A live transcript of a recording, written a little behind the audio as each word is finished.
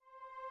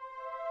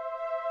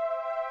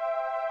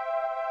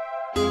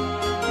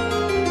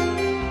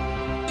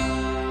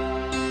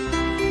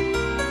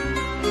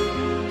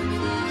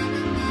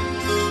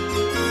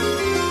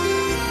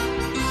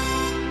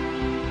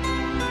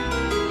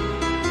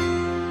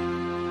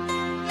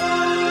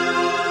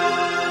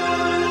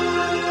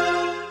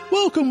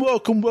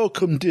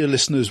Welcome, dear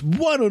listeners,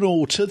 one and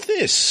all, to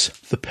this,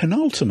 the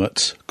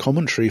penultimate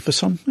commentary for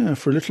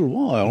for a little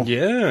while.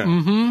 Yeah.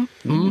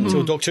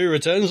 Until Doctor Who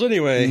returns,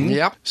 anyway.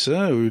 Yep.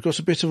 So, we've got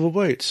a bit of a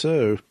wait,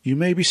 so you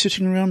may be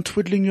sitting around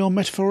twiddling your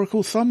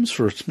metaphorical thumbs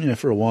for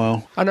a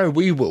while. I know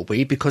we will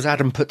be, because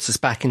Adam puts us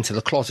back into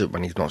the closet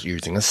when he's not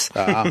using us.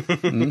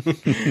 In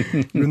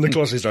the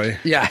closet, are you?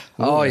 Yeah.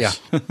 Oh, yeah.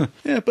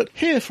 Yeah, but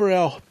here for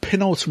our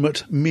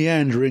penultimate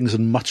meanderings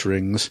and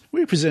mutterings,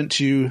 we present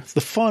to you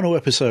the final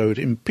episode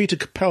in Peter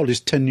Capaldi's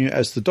tenure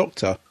as the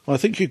Doctor. I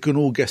think you can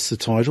all guess the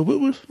title,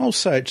 but I'll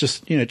say it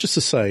just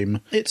the same.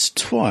 It's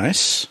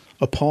Twice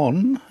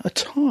Upon a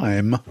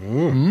Time.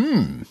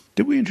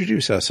 Did we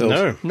introduce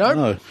ourselves?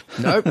 No.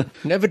 No,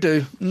 never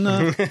do.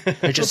 No.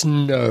 I just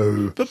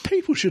know. But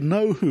people should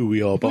know who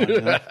we are by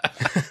now.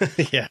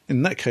 Yeah.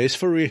 In that case,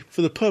 for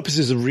the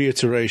purposes of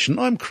reiteration,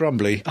 I'm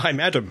Crumbly. I'm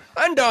Adam.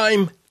 And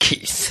I'm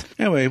Keith.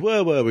 Anyway,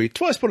 where were we?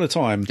 Twice Upon a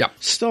Time. Yep.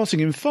 Starting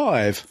in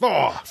 5,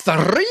 4,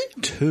 3,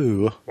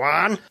 2,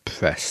 1.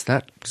 press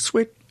that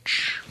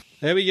switch.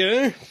 There we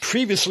go.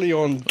 Previously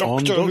on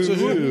Doctor Doctor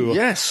Who. Who.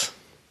 Yes.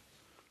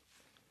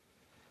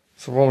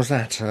 So what was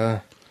that?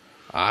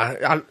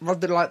 I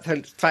rather like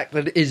the fact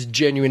that it is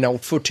genuine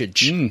old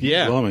footage.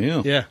 Yeah.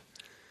 Blimey, yeah.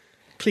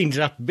 Cleaned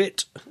it up a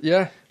bit.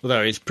 Yeah.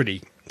 Although it's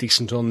pretty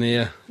decent on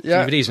the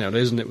Yeah. DVDs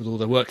nowadays, isn't it, with all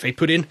the work they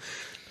put in.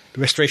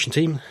 The restoration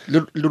team.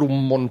 Little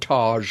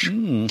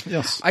montage.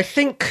 Yes. I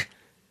think,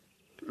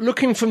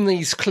 looking from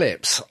these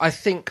clips, I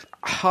think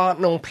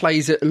Hartnell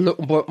plays it a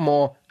little bit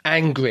more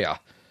angrier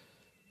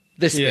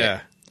this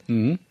bit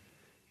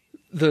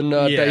than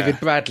David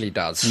Bradley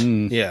does.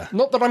 Yeah.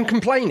 Not that I'm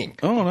complaining.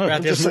 Oh, no.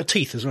 Bradley has more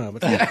teeth as well.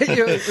 But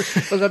You're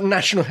the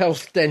National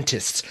Health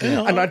Dentist.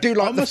 Yeah, and I do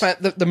like the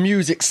fact that the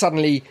music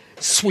suddenly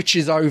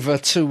switches over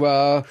to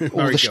all the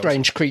Goes.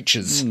 strange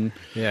creatures.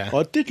 yeah.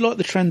 I did like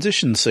the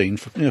transition scene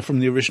from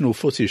the original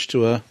footage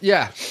to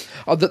Yeah.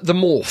 The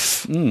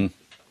morph.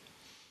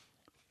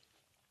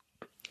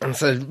 And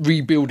so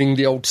rebuilding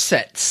the old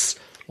sets,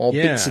 or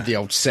bits of the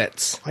old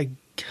sets. I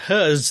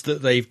heard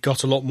that they've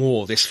got a lot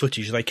more of this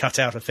footage. They cut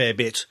out a fair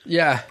bit.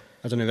 Yeah.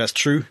 I don't know if that's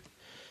true.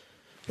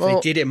 If Well-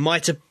 they did, it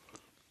might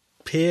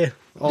appear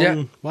on...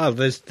 Yeah. Well,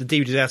 there's the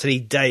DVD's out any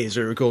day as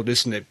we record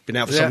this, and it's been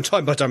out for Yeah. some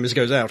time by the time this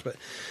goes out. But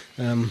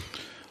I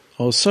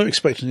was so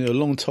expecting it a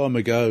long time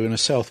ago in a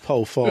South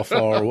Pole far,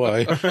 far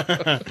away.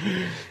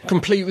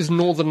 Complete with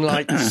Northern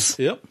Lights.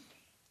 Yep.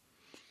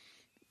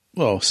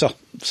 Well,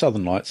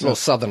 Southern Lights. Well,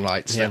 Southern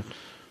Lights, Yeah. then.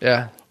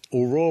 Yeah.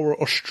 Aurora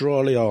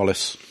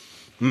Australis.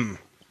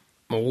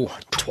 Oh,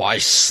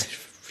 twice.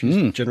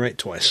 generate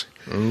twice.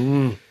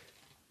 Looking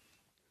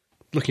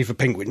for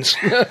penguins.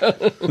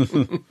 I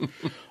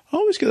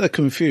always get that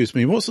confused. I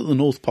mean, what's at the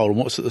North Pole and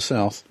what's at the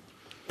South?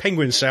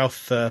 Penguins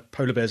south,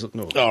 polar bears up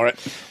north. All right.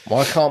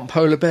 Why can't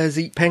polar bears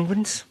eat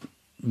penguins?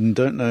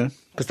 Don't know.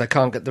 Because they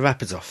can't get the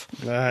wrappers off.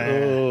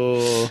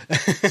 Oh.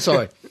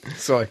 Sorry.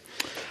 So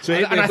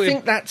And I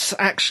think that's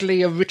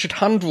actually a Richard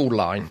Hundrell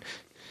line.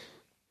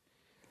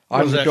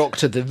 I'm was the that?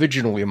 Doctor, the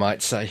original, you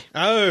might say.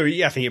 Oh,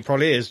 yeah, I think it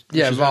probably is.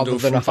 Yeah, Which is rather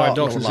Randolph than from a Five Hartnell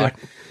Doctors. line.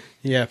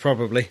 Yeah,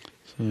 probably.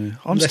 I'm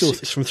Unless still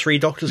it's from Three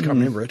Doctors, can't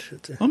remember it.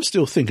 I'm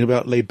still thinking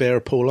about Les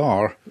Bears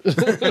Polar.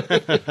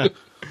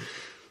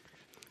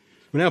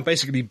 We're now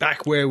basically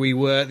back where we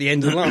were at the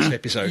end of the last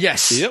episode.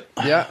 Yes. Yep.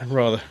 Yeah,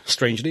 Rather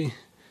strangely.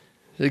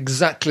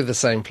 exactly the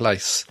same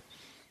place.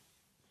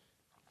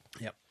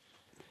 Yep.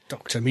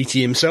 Dr.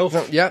 Meaty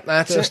himself. Yeah,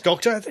 that's First it.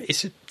 Doctor.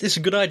 Is this a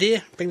good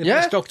idea? Bring the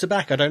Yeah. first Doctor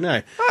back? I don't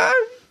know.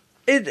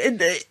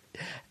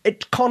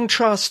 It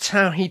contrasts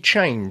how he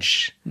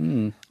changed.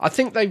 I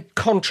think they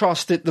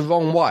contrast it the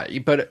wrong way,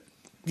 but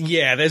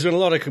Yeah, there's been a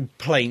lot of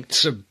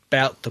complaints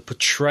about the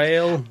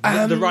portrayal,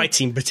 the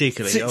writing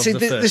particularly, of the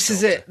first this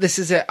is Doctor. it. This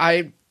is it.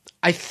 I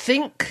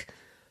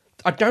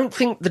don't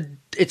think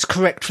it's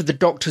correct for the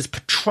Doctor's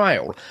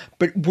portrayal,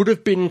 but would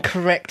have been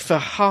correct for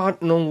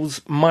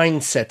Hartnell's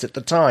mindset at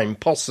the time,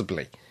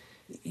 possibly.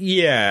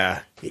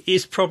 Yeah,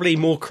 it's probably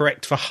more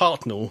correct for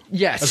Hartnell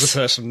Yes. as a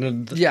person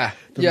than the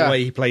Yeah.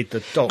 way he played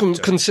the Doctor.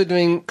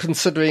 Considering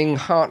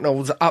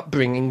Hartnell's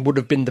upbringing would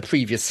have been the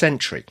previous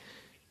century.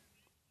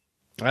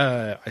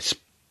 I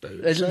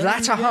suppose. The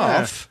latter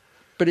half,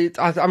 but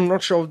I'm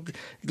not sure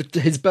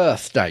his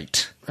birth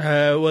date.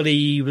 Well,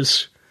 he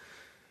was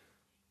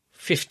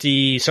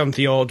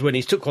 50-something odd when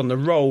he took on the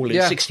role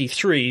in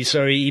 63,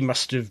 so he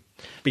must have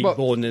been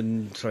born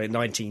in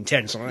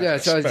 1910, something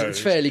like that. Yeah, so it's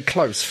fairly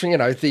close. You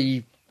know,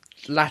 the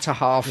latter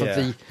half of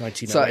the...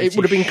 1908-ish, So it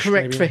would have been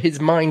correct maybe. for his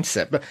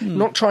mindset, but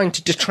not trying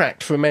to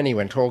detract from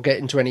anyone or get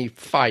into any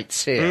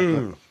fights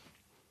here.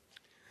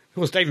 Of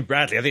course, David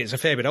Bradley, I think, is a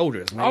fair bit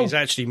older, isn't he? He's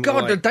actually more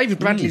God, like David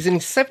Bradley's in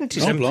his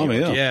 70s. Oh, blimey,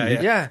 yeah.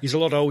 Yeah. He's a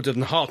lot older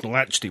than Hartnell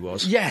actually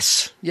was.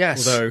 Yes.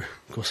 Although,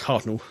 of course,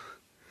 Hartnell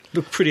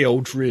looked pretty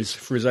old for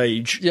his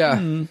age. Yeah.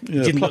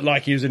 Didn't look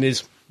like he was in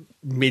his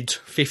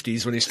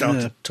mid-50s when he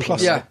started to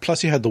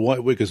Plus he had the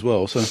white wig as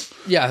well, so...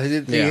 Yeah,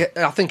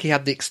 I think he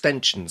had the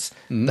extensions,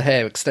 the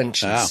hair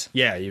extensions.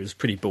 Yeah, he was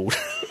pretty bald.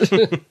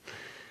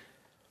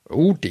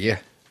 Oh, dear.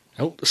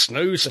 Oh, the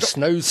snow The stopped.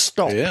 snow's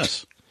stopped.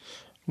 Yes.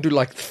 Do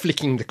like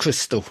flicking the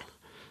crystal.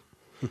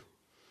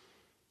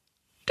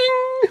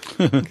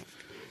 Ding!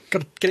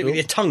 Got to get it with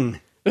your tongue.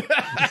 What's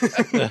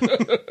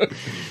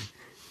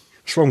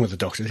wrong with the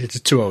Doctor? He's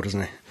too old,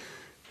 isn't he?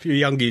 If you're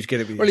younger, you'd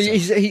get it with your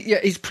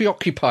tongue. He's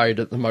preoccupied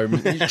at the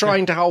moment. He's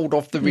trying to hold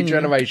off the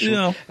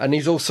regeneration, and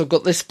he's also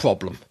got this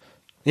problem.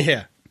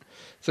 Yeah.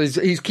 So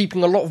he's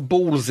keeping a lot of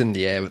balls in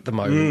the air at the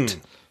moment.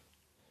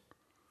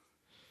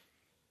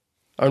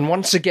 And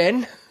once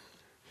again...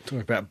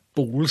 Talking about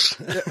balls.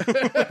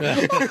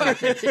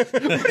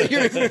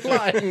 You're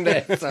implying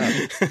there,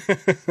 Sam.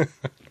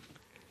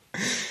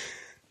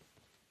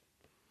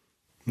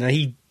 No,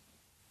 he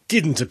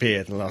didn't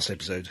appear in the last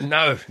episode.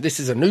 No, this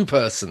is a new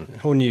person.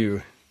 Who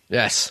knew?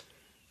 Yes.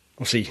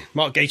 Obviously,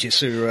 Mark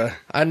Gatiss, who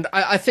and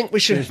I think we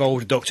should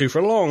involved Doctor Who for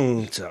a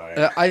long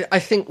time. I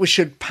think we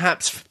should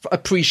perhaps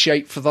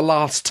appreciate for the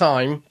last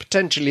time,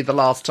 potentially the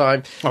last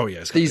time,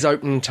 these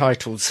opening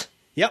titles.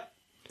 Yep.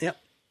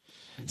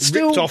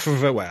 Still, ripped off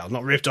of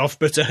not ripped off,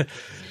 but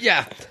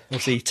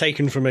obviously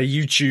taken from a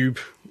YouTube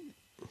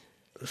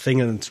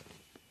thing and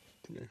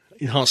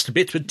enhanced a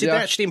bit. But did they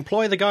actually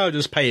employ the guy or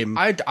just pay him?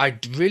 I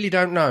really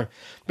don't know,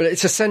 but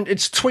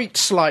it's tweaked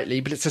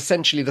slightly, but it's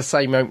essentially the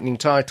same opening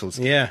titles.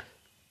 Yeah.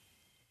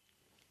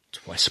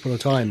 Twice Upon a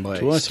Time by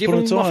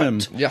Stephen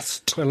Moffat. Yes.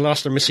 The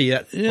last time we see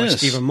that by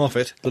Stephen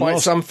Moffat.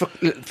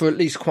 For at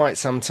least quite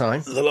some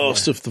time. The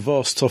last of the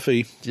vast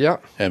toffee. Yeah.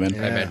 Amen.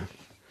 Yeah. Amen.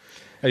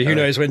 Who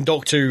knows, when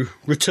Doctor Who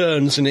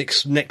returns in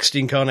its next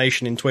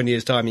incarnation in 20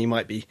 years' time, he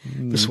might be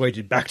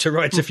persuaded back to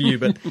write a few,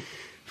 but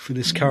for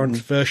this current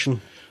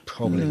version,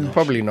 probably not.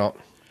 Probably not.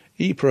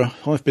 Ypres,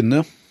 I've been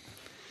there.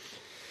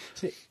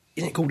 Isn't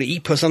it called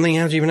Ypres or something?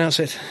 How do you pronounce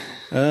it?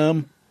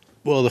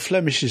 Well, the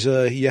Flemish is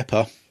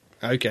Ypres.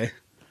 Okay.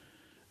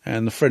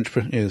 And the French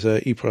is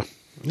Ypres.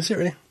 Is it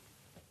really?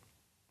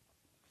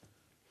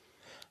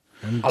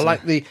 And, I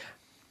like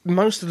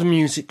most of the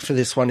music for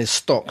this one is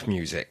stock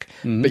music,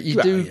 but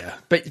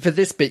but for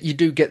this bit you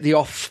do get the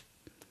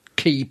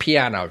off-key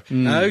piano.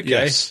 Okay.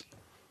 Yes.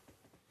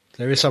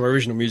 There is some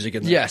original music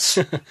in there. Yes.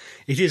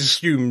 It is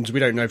assumed, we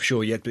don't know for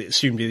sure yet, but it's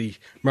assumed the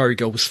Murray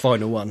Gold's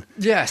final one.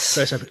 Yes.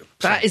 So it's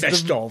that is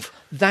best of.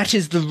 That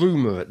is the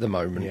rumour at the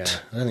moment. Yeah.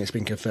 I don't think it's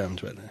been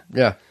confirmed, but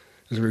yeah.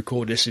 As we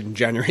record this in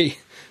January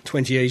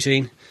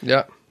 2018.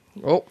 Yeah.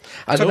 Oh,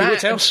 and Toby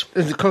Whithouse.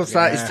 Of course,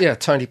 that is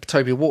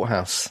Toby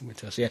Waterhouse.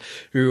 Whithouse, yeah,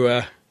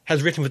 who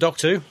has written for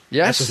Doctor Who.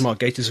 Yes, as Mark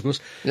Gatiss, of course.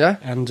 Yeah,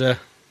 and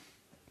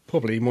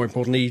probably more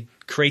importantly,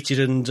 created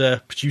and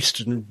produced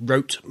and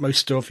wrote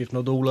most of, if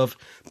not all of,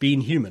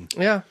 Being Human.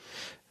 Yeah,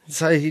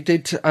 so he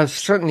did.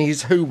 Certainly,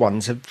 his Who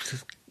ones have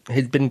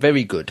been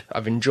very good.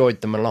 I've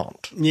enjoyed them a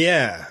lot.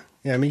 Yeah,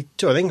 me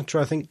too. I think I'm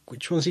trying to think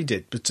which ones he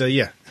did, but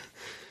yeah.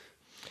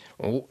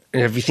 Oh,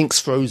 everything's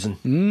frozen.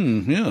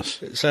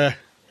 Yes. It's a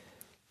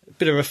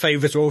bit of a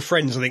favourite of all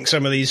friends, I think,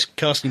 some of these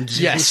casting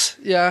decisions. Yes,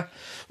 yeah.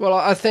 Well,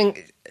 I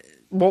think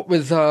what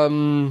with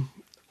Grand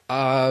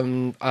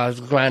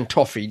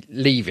Toffee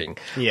leaving,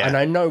 and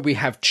I know we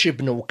have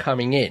Chibnall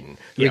coming in,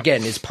 who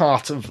again is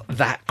part of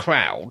that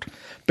crowd,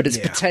 but it's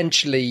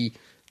potentially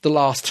the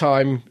last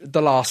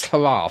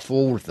hurrah for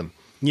all of them.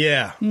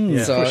 Yeah.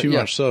 So, pretty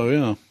much so,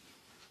 yeah.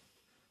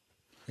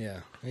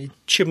 Yeah.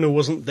 Chibnall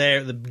wasn't there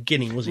at the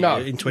beginning, was he? No,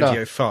 in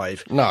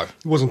 2005. No.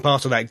 He wasn't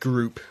part of that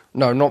group.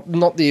 No,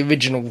 not the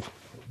original.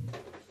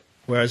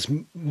 Whereas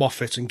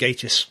Moffat and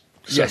Gatiss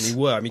certainly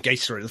were. I mean,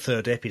 Gatiss wrote the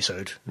third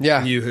episode.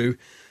 Yeah. New Who.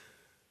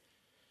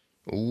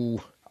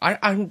 Ooh.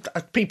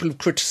 People have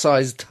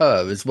criticised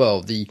her as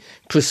well, the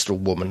Crystal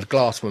Woman, the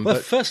Glass Woman.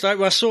 Well, first,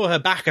 when I saw her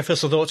back, I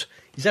first thought,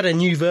 is that a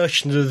new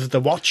version of The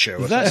Watcher?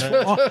 That's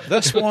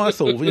why I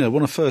thought,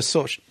 when I first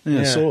saw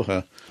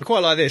her. I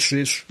quite like this.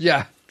 It's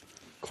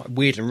quite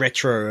weird and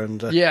retro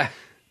and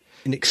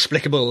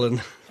inexplicable. And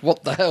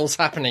what the hell's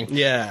happening?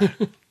 Yeah.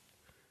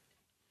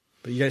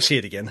 But you don't see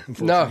it again,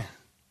 unfortunately.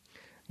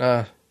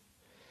 No.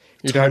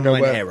 You don't know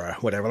where error,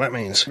 whatever that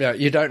means. Yeah,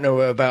 you don't know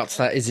whereabouts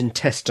that is in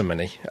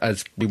testimony,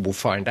 as we will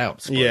find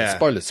out. Spoilers.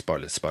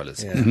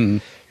 Yeah. Mm-hmm.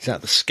 Is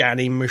that the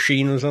scanning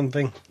machine or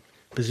something?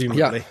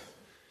 Presumably. Yeah.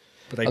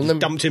 But they just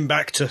dumped him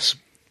back to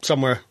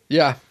somewhere.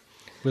 Yeah.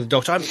 With the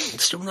Doctor. I'm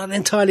still not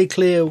entirely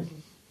clear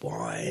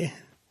why.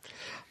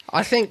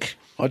 I think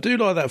I do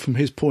like that from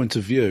his point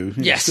of view.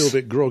 He's still a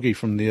bit groggy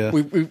from the...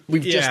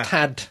 We've just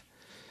had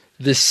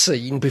this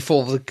scene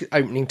before the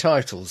opening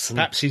titles.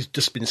 Perhaps he's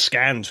just been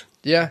scanned.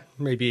 Yeah.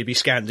 Maybe he'll be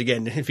scanned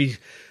again if he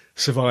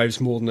survives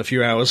more than a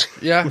few hours.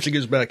 Yeah. Once he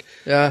goes back.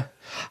 Yeah.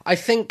 I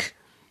think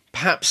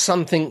perhaps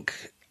something...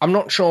 I'm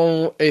not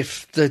sure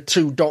if the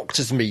two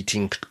doctors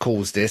meeting could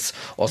cause this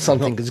or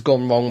something has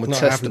gone wrong with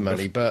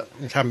testimony, but...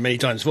 It's happened many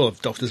times before,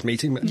 the doctors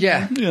meeting. But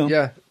yeah.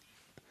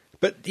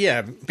 But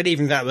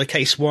even that the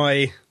case,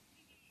 why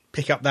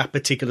pick up that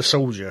particular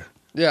soldier?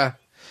 Yeah.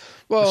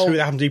 Well, who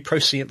happened to be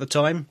processing at the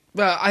time?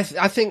 Well, I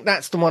think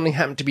that's the one he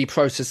happened to be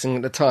processing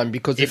at the time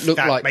because it looked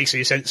like makes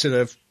any sense in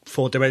a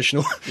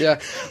four-dimensional.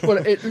 Yeah. Well,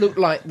 it looked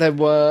like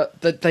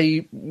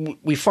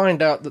we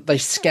find out that they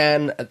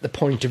scan at the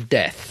point of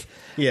death.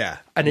 Yeah.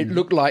 And it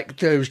looked like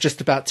they was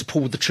just about to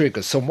pull the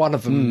trigger, so one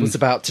of them was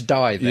about to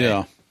die there.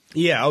 Yeah.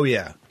 Yeah, oh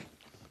yeah.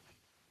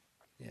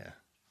 Yeah.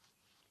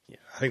 Yeah,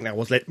 I think that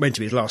was meant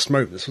to be his last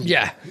moments, wasn't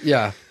it?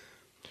 Yeah.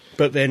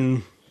 But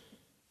then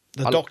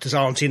the doctors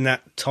aren't in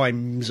that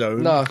time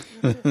zone. No.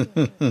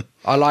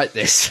 I like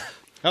this.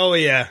 Oh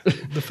yeah,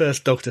 the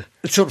first Doctor.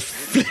 It sort of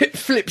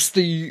flips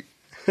the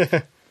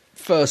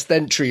first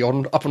entry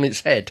up on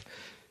its head.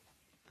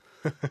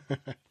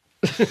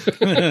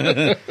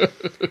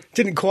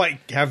 Didn't quite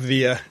have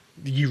the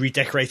you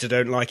redecorated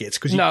don't like it,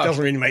 because No. it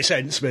doesn't really make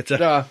sense, but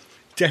No.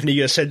 definitely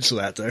get a sense of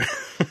that though.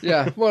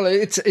 Yeah, well,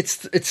 it's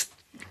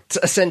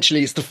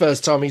essentially it's the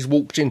first time he's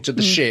walked into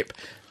the ship,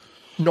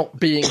 not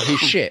being his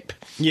ship.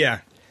 Yeah.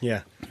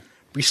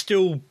 He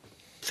still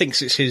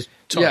thinks it's his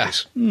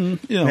TARDIS.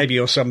 Yeah. Maybe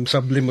on some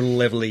subliminal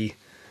level he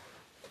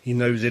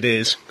knows it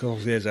is,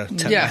 because there's a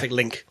telepathic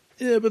link.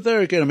 Yeah, but there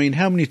again, I mean,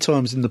 how many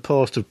times in the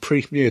past have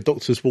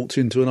doctors walked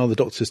into another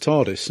doctor's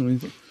TARDIS? I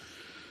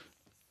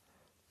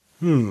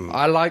mean,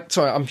 I like.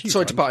 Sorry, I'm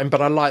sorry to butt in,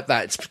 but I like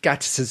that. It's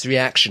Gatiss'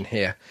 reaction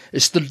here.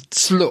 It's the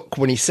look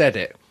when he said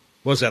it.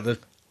 Was that the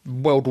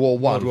World War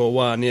One. World War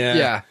One? Yeah.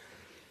 Yeah.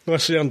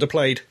 Mostly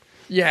underplayed.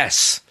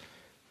 Yes.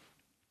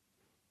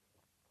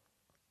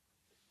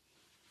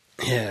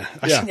 Yeah,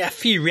 I think a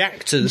few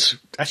reactors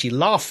actually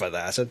laugh at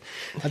that. And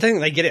I don't think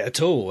they get it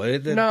at all.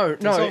 No.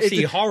 There's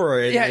obviously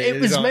horror. Yeah, it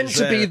was meant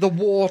to be the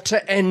war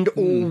to end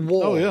all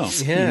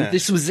wars. Oh, yeah.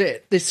 This was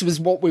it. This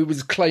was what we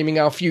was claiming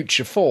our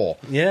future for.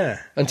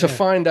 Yeah. And to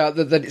find out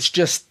that it's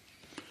just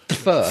the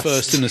first.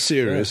 First in a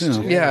series.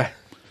 Yeah.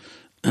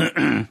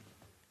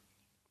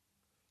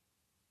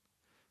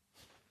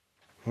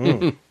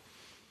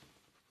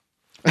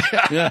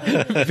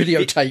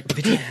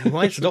 Videotape.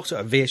 Why is the Doctor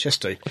a VHS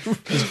tape?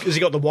 Has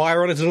he got the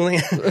wire on it or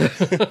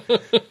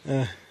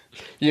something?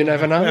 You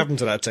never know. What happened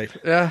to that tape?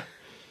 Yeah.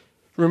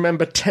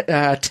 Remember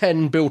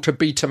 10 built a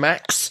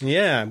Betamax?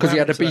 Yeah. Because he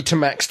had a what happened to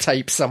Betamax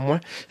tape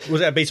somewhere. that? Was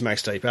that a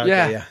Betamax tape? Okay,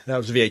 Yeah. yeah. That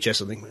was a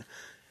VHS, I think. He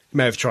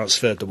may have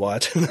transferred the wire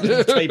to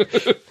the tape.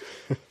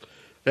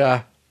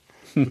 Yeah.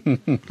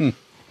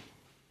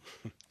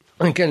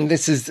 Again,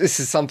 this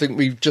is something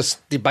we've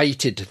just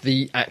debated,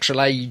 the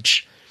actual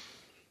age.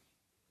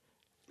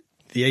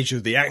 The age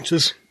of the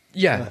actors.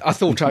 Yeah, I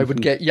thought I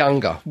would get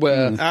younger,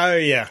 where Oh,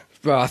 yeah.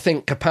 well, I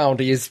think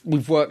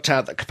we've worked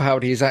out that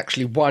Capaldi is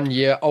actually 1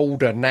 year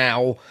older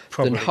now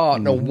Probably. than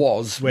Hartnell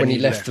was when he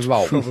left the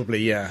role. Probably,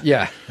 yeah.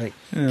 Yeah.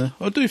 Yeah,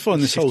 I do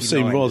find this whole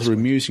scene 59, rather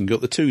amusing.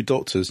 Got the two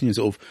doctors,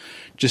 sort of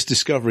just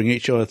discovering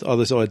each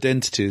other's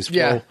identities.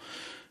 Yeah.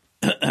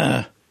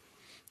 While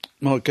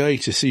Mark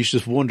Gatiss, he's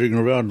just wandering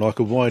around like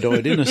a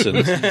wide-eyed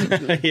innocent.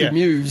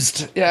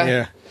 Bemused.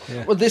 Yeah.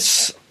 Yeah. Well,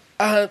 this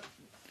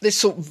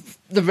sort of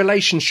the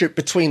relationship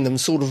between them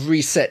sort of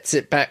resets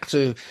it back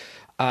to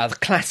the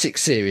classic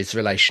series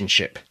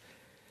relationship.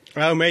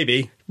 Oh,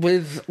 maybe.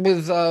 With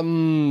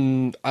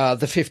the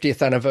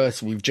 50th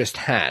anniversary we've just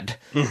had,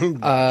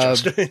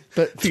 Just a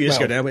few years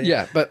ago now. But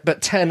yeah,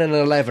 but 10 and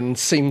 11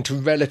 seem to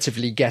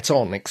relatively get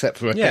on, except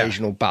for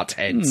occasional butt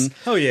heads.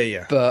 Oh,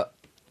 yeah. But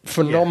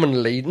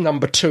phenomenally,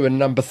 number 2 and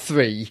number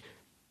 3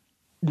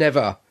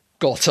 never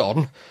got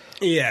on,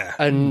 Yeah.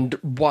 and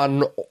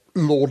one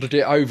lorded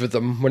it over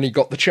them when he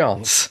got the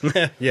chance.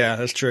 Yeah,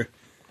 that's true.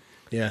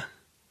 Yeah.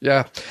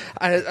 Yeah,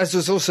 as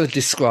was also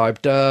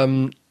described,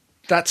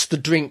 that's the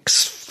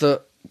drinks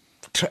that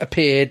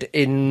appeared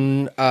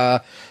in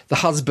The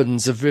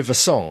Husbands of River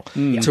Song,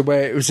 to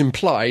where it was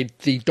implied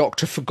the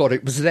Doctor forgot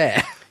it was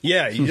there.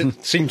 Yeah, he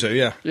didn't seem to,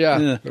 yeah.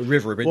 Yeah. A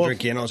River had been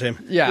drinking, not him.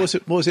 Yeah.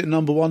 What was it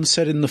number 1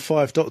 said in the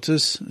Five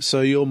Doctors?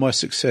 So you're my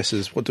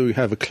successors. What do we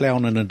have? A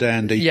clown and a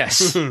dandy.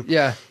 Yes.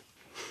 Yeah.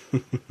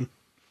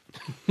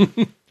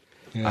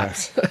 Yeah.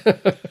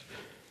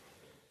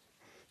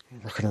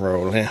 Rock and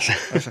roll,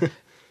 yes.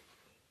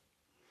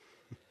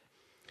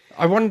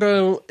 I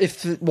wonder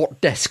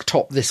what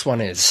desktop this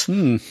one is.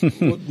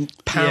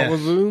 Power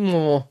room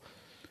or...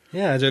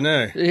 Yeah, I don't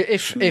know.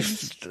 If 9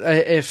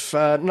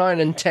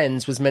 and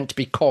 10s was meant to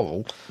be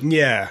coral.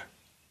 Yeah.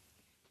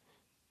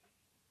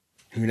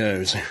 Who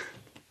knows?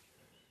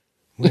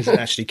 Where does it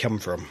actually come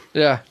from?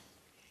 Yeah.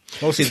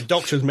 Obviously, the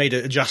Doctor's made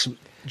an adjustment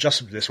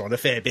to this one a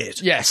fair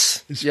bit.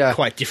 Yes. It's yeah.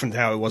 quite different to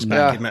how it was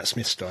back in Matt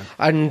Smith's time.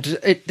 And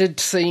it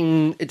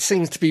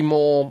seems to be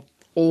more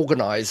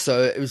organised,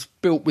 so it was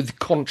built with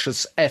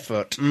conscious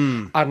effort,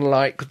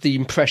 unlike the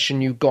impression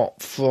you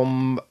got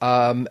from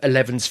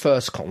 11's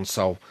first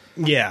console.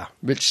 Yeah.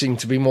 Which seemed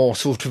to be more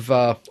sort of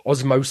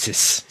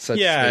osmosis, so to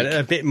speak.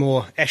 A bit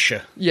more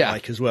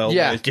Escher-like as well.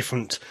 Yeah. With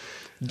different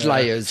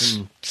layers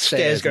and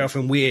stairs go off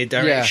in weird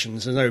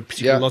directions. There's no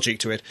particular logic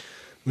to it.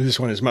 With this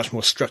one, it's much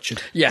more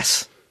structured.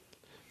 Yes.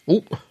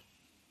 Oh.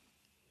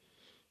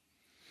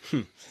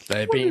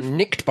 They're being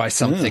nicked by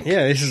something.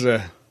 Yeah, this is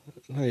a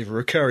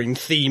recurring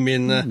theme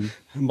in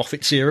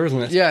Moffat's era,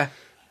 isn't it? Yeah.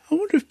 I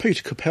wonder if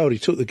Peter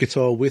Capaldi took the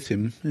guitar with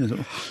him.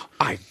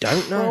 I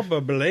don't know.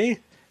 Probably.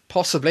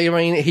 Possibly. I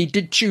mean, he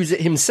did choose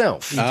it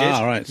himself. He did.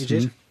 Right. He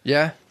did.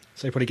 Yeah.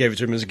 So he probably gave it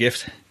to him as a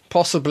gift.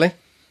 Possibly.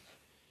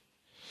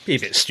 Be a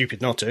bit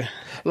stupid not to.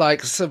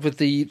 Like, so with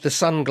the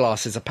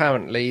sunglasses,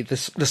 apparently, the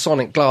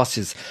sonic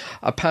glasses,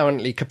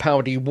 apparently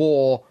Capaldi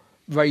wore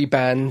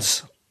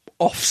Ray-Bans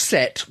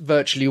offset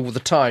virtually all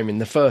the time in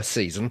the first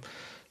season.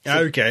 So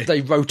Okay.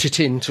 They wrote it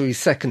into his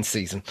second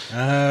season.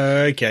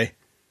 Okay.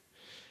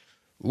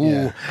 Ooh,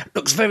 Yeah.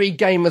 looks very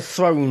Game of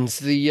Thrones,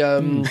 the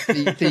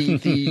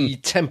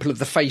Temple of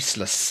the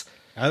Faceless.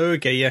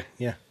 Okay,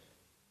 yeah.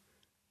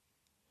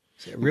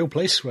 Is it a real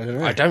place? I don't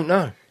know. I don't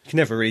know. You can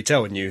never really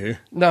tell in New Who.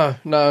 No.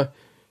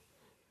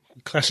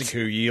 Classic Who,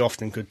 you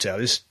often could tell.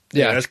 It's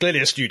clearly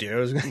a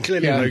studio. It's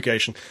clearly a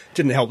location.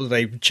 Didn't help that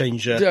they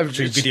changed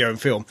between video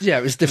and film. Yeah,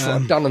 it was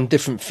different, done on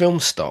different film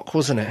stock,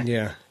 wasn't it?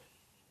 Yeah.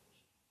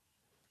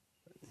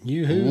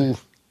 New Who. Ooh.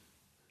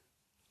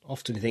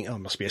 Often you think, it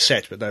must be a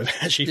set, but no,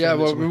 actually. Yeah,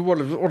 well,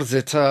 what is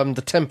it?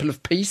 The Temple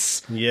of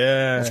Peace?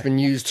 Yeah. It's been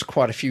used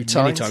quite a few Many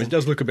times. times. It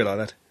does look a bit like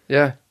that.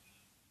 Yeah.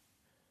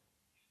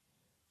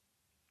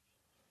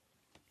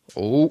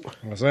 Oh.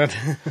 What's that?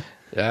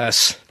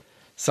 Yes.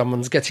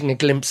 Someone's getting a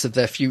glimpse of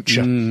their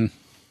future.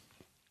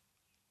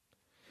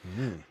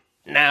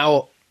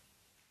 Now,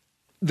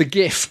 the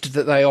gift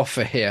that they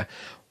offer here,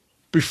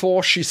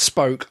 before she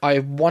spoke, I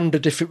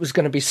wondered if it was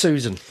going to be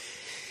Susan.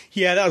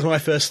 Yeah, that was my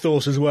first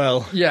thought as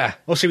well. Yeah.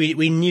 Also,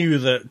 we knew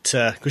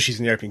that, because she's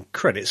in the opening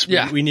credits,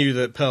 we knew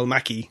that Pearl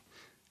Mackie,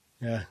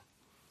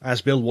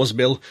 as Bill was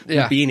Bill,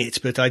 would be in it,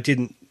 but I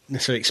didn't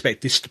necessarily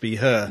expect this to be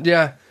her.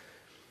 Yeah.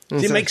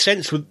 Did it make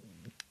sense with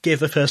give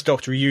the first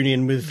Doctor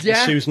reunion with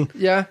Susan?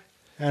 Yeah.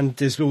 And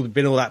there's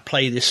been all that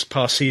play this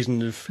past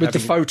season of with the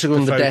photo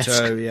on the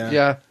desk.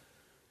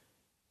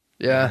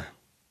 Yeah.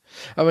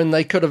 I mean,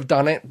 they could have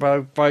done it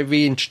by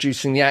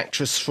reintroducing the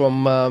actress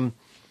from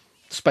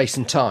Space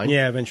and Time.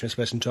 Yeah, Adventure in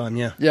Space and Time,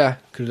 yeah. Yeah.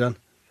 Could have done.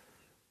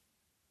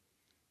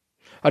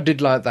 I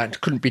did like that.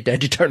 Couldn't be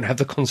dead. You don't have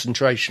the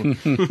concentration.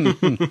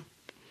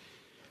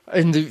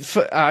 And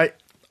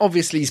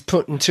obviously he's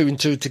putting two and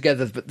two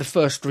together, but the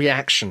first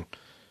reaction...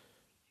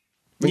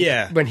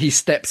 When he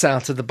steps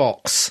out of the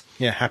box.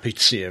 Yeah, happy to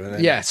see her.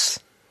 Yes.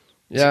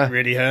 Is it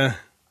really her?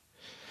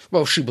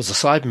 Well, she was a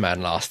Cyberman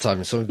last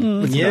time, so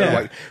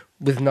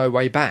with no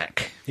way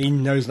back. He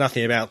knows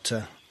nothing about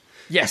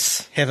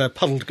Yes. Heather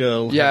Puddled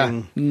Girl. Yeah.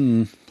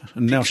 And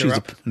now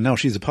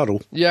she's a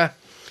puddle. Yeah.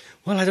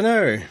 Well, I don't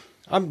know.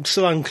 I'm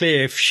still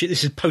unclear if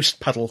this is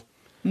post-Puddle.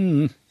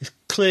 It's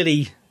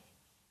clearly...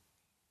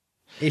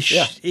 Is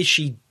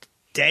she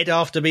dead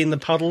after being the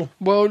Puddle?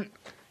 Well...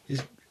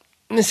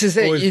 This is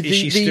it. Or is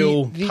she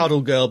still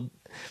Puddle Girl?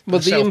 Well,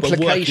 the herself, but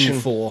implication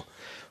working for.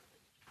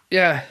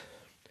 Yeah.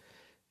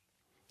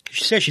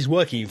 She says she's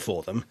working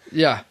for them.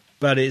 Yeah.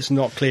 But it's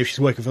not clear if she's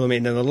working for them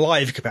in an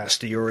alive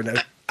capacity or in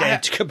a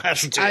dead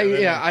capacity.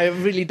 I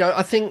really don't.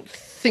 I think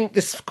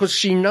this because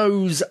she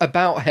knows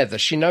about Heather.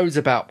 She knows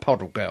about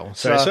Puddle Girl.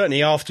 So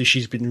certainly after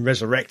she's been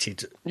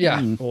resurrected.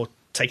 Yeah. Or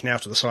taken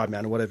out of the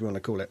Cyberman or whatever you want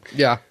to call it.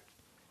 Yeah.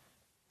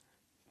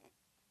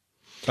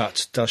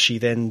 But does she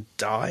then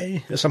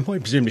die at some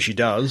point? Presumably she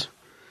does.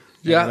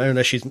 Yeah.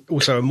 Unless she's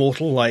also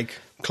immortal like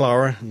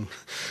Clara.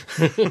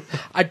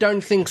 I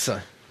don't think so.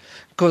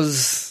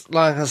 Because,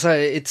 like I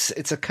say,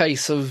 it's a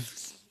case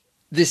of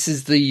this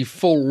is the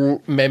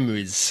full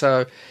memories.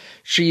 So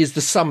she is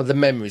the sum of the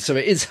memories. So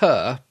it is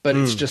her, but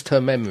it's just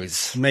her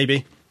memories.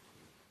 Maybe.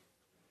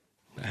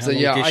 How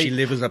long did she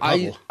live as a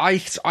Puddle? I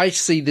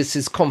see this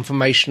as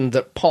confirmation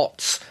that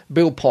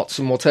Bill Potts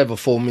in whatever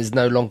form is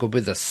no longer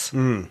with us.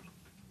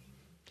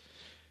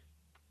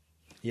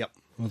 Yep.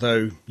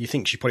 Although you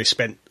think she probably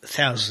spent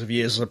thousands of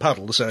years as a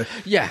Puddle, so...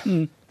 Yeah.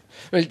 Well,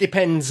 it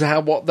depends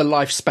what the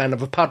lifespan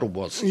of a Puddle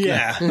was.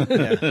 Yeah.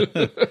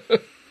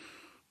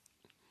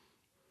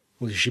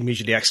 Well, did she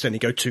immediately accidentally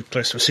go too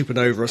close to a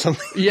supernova or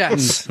something?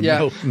 Yes,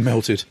 yeah.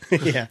 Melted.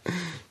 Yeah.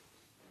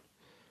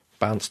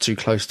 Bounce too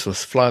close to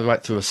us, fly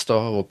right through a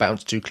star, or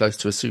bounce too close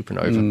to a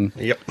supernova.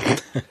 Yep.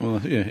 Well,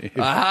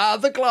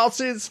 The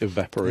glasses!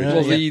 evaporated.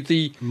 Well,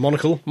 the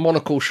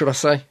Monocle, should I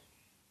say?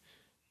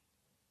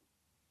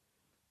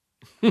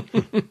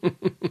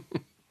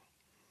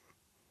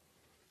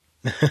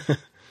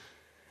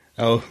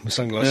 Oh, the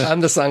sunglasses.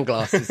 And the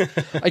sunglasses.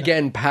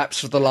 Again,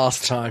 perhaps for the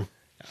last time.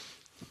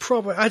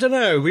 Probably. I don't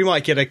know. We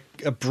might get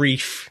a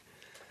brief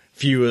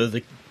view of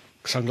the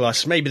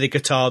sunglasses. Maybe the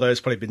guitar, though, has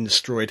probably been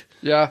destroyed.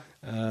 Yeah.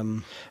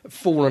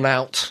 Fallen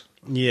out.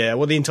 Yeah,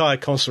 well, the entire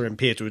console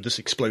appeared to have just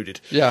exploded.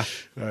 Yeah.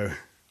 So,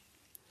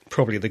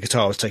 probably the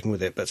guitar was taken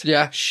with it, but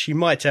Yeah. she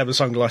might have the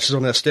sunglasses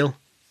on there still.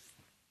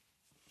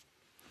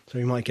 So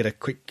we might get a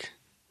quick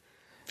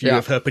view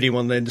of her putting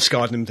one there and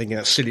discarding them, thinking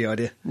that's a silly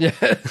idea. Yeah,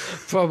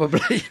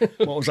 probably.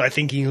 What was I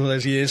thinking all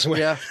those years?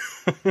 Yeah.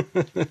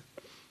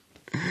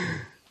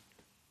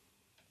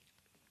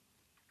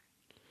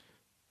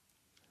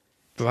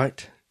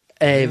 Right.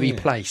 Airy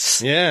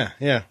place. Yeah.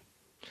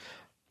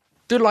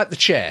 Do like the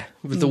chair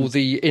with all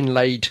the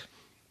inlaid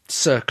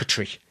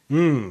circuitry.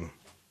 Yeah,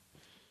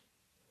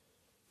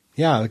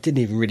 I didn't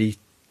even really...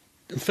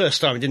 The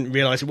first time I didn't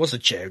realise it was a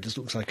chair. It just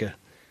looks like a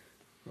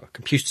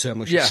computer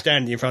terminal she's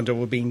standing in front of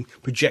or being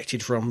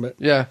projected from. But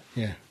Yeah.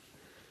 Yeah.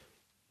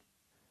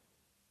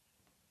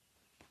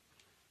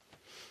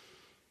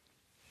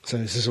 So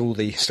this is all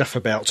the stuff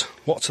about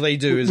what do they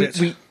do, is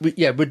it?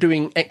 We're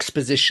doing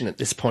exposition at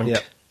this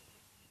point.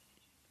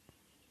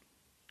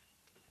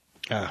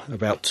 Yeah.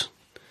 About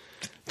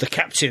the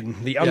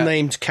captain, the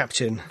unnamed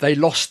captain. They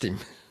lost him,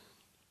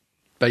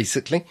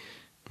 basically.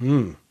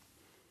 Get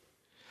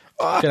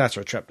out of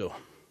a trapdoor.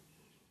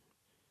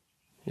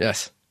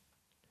 Yes.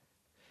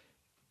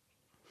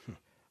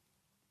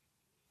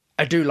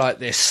 I do like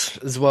this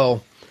as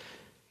well.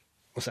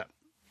 What's that?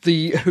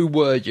 The who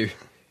were you?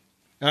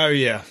 Oh,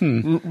 yeah.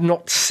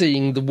 Not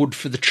seeing the wood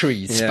for the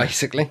trees,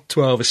 basically.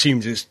 12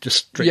 assumes it's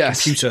just straight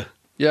computer.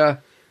 Yeah.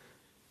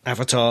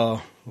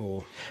 Avatar,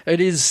 or...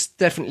 It is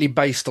definitely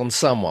based on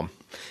someone.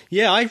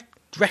 Yeah, I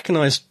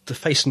recognised the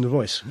face and the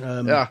voice.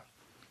 Yeah.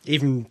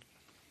 Even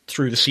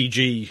through the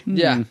CG.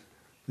 Yeah.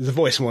 The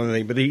voice and one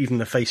thing, but even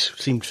the face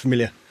seemed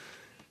familiar.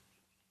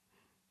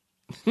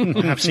 I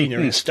have seen her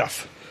in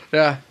stuff.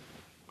 Yeah.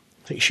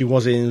 I think she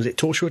was it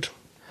Torchwood?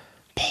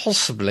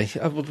 Possibly.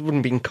 It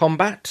wouldn't be in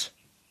Combat.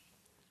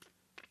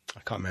 I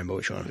can't remember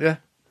which one. Yeah.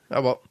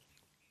 Oh, well.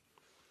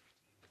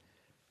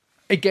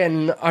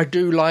 Again, I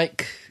do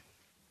like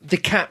the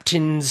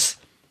captain's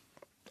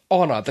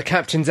honour, the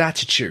captain's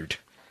attitude.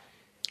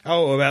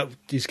 Oh, about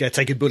he's going to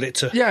take a bullet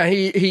to... Yeah,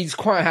 he's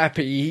quite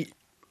happy.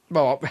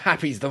 Well,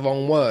 happy's the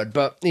wrong word,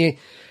 but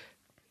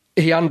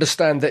he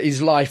understands that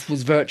his life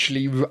was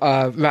virtually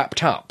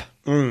wrapped up.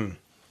 I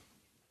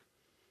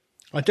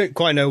don't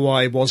quite know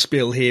why Was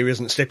Bill here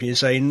isn't stepping in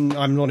saying,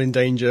 I'm not in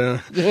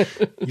danger, you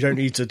don't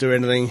need to do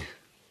anything.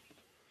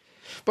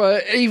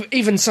 But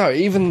even so,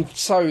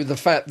 the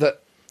fact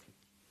that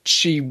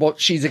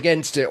she's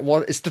against it,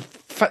 it's the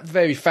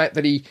very fact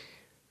that he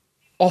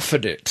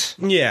offered it.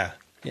 Yeah.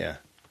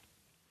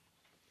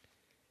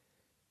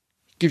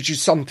 Gives you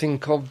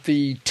something of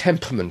the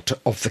temperament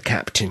of the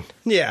captain.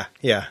 Yeah.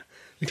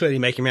 They clearly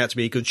make him out to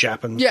be a good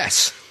chap, and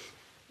Yes.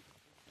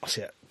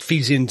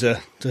 Feeds into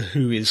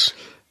who his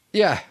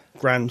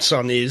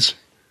grandson is.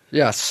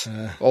 Yes.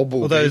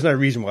 Although there's no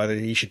reason why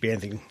he should be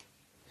anything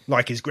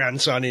like his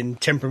grandson in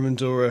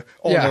temperament or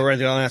honour or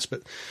anything like that,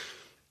 but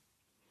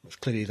that's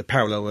clearly the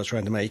parallel I was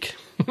trying to make.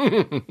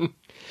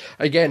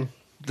 Again,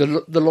 the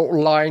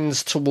little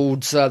lines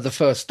towards the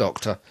first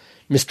Doctor,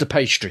 Mr.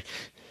 Pastry.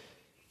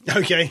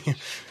 Okay.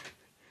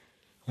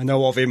 I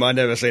know of him, I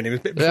never seen him. It was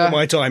a bit before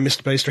my time,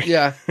 Mr. Pastry.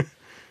 Yeah.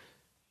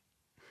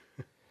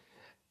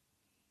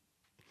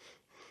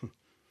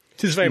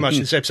 This is very much,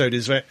 this episode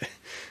is very...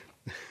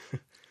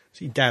 Is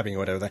he dabbing or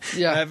whatever there?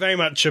 Yeah. Very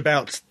much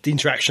about the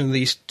interaction of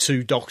these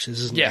two Doctors,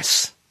 isn't it?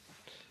 Yes.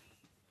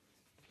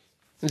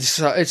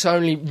 It's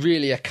only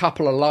really a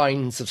couple of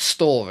lines of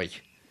story,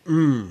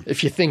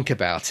 if you think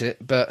about it,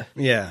 but...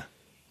 Yeah.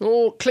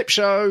 Oh, clip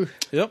show.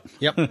 Yep.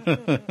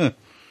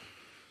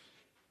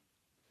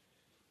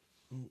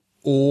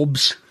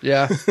 Orbs.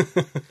 Yeah.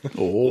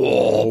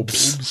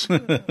 Orbs.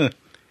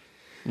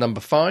 Number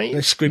 5.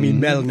 No screaming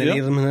Mel in any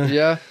of them.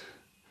 Yeah.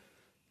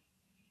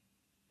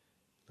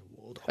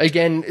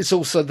 Again, it's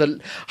also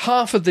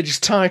half of these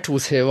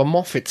titles here are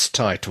Moffat's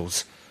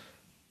titles.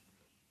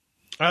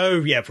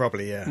 Oh, yeah,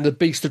 probably, yeah. The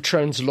Beast of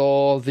Trone's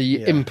Law,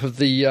 the Imp of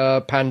the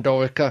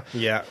Pandorica.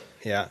 Yeah.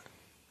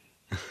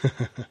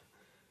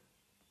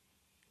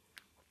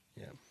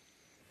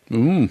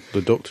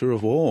 The Doctor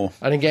of War.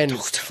 And again,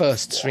 it's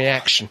first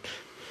reaction.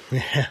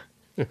 Yeah.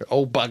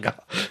 Oh, bugger.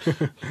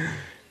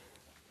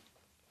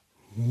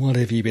 What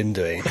have you been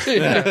doing?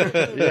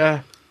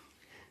 Yeah.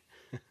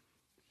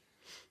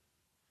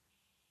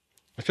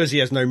 I suppose he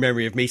has no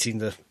memory of meeting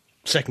the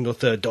second or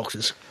third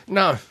Doctors,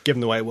 No.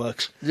 given the way it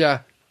works. Yeah.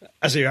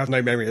 As he has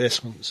no memory of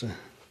this one, so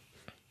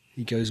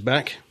he goes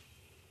back.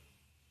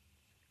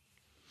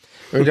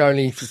 It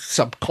only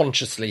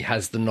subconsciously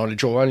has the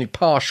knowledge, or only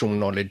partial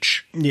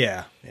knowledge.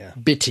 Yeah.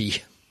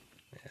 Bitty.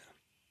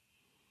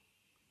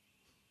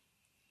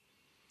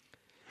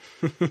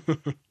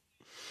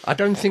 I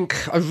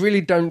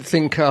really don't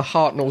think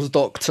Hartnell's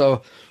Doctor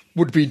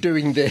would be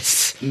doing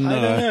this. No.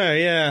 I don't know,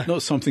 yeah.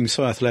 Not something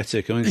so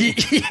athletic. I mean,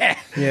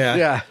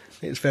 Yeah.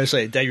 It's fair to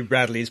say that David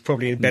Bradley is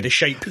probably in better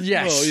shape.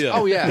 Yes.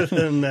 Oh, yeah.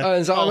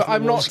 So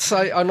I'm not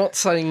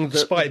saying that.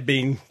 Despite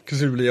being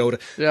considerably older.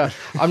 Yeah.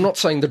 I'm not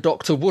saying the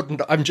Doctor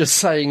wouldn't. I'm just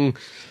saying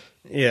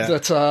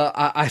that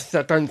I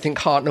don't think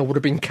Hartnell would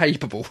have been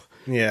capable.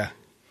 Yeah.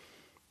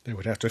 They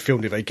would have to have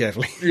filmed it very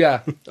carefully.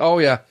 Yeah. Oh,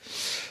 yeah.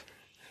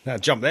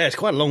 That jump there, it's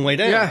quite a long way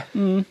down.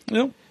 Yeah.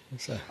 Yep.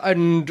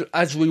 And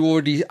as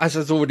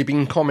has already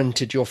been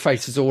commented, your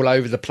face is all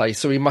over the place,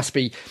 so he must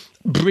be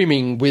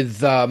brimming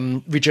with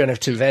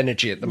regenerative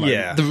energy at the moment.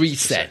 Yeah. The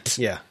reset.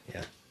 Yeah.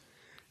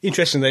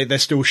 Interesting, they're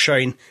still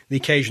showing the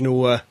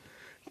occasional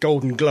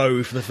golden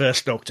glow for the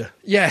first Doctor.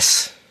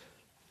 Yes.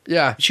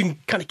 Yeah. Which you can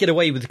kind of get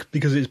away with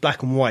because it's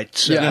black and white.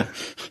 So. Yeah.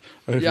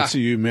 Over to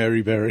you,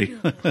 Mary Berry.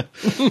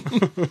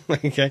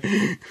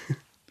 Okay.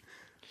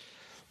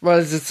 Well,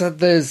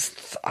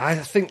 I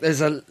think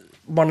there's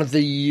one of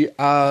the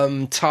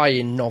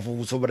tie-in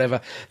novels or whatever,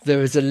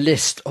 there is a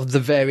list of the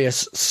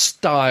various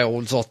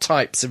styles or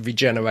types of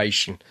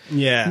regeneration.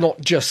 Yeah.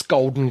 Not just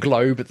golden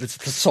glow, but there's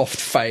the soft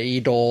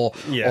fade or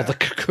the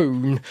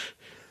cocoon.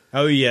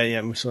 Oh,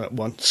 yeah, we saw that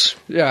once.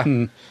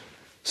 Yeah.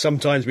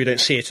 Sometimes we don't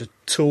see it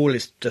at all.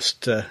 It's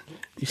just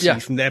you see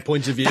from their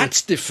point of view.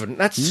 That's different.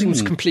 That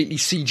seems completely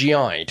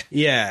CGI'd.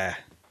 Yeah.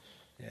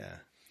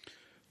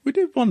 We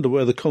did wonder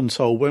where the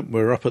console went.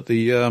 We were up at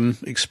the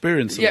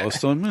Experience last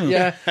time.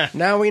 Yeah,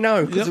 now we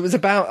know, because it was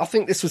about, I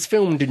think this was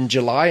filmed in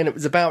July, and it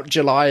was about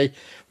July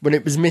when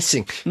it was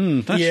missing.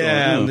 That's right,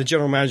 And the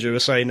general manager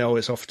was saying, no,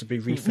 it's off to be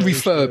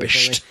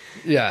refurbished.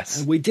 Yes.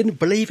 And we didn't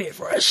believe it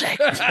for a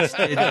second,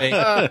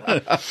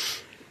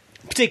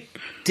 did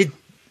we?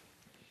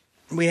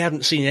 We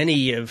hadn't seen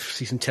any of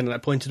season 10 at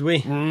that point, did we?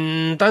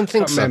 Don't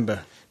think so.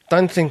 Remember.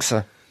 Don't think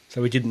so.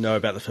 So we didn't know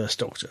about the first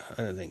Doctor,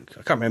 I don't think.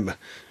 I can't remember.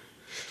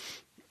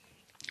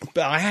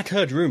 But I had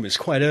heard rumours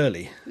quite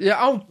early.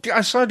 Yeah,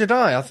 so did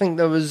I. I think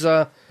there was...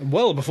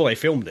 well before they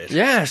filmed it.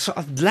 Yeah, sort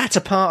of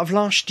latter part of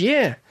last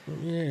year.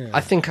 Yeah.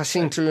 I think I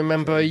seem to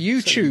remember a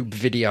YouTube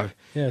video.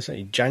 Yeah,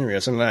 certainly January or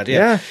something like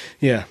that.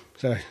 Yeah.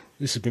 So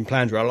this has been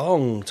planned for a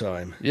long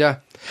time. Yeah.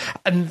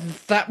 And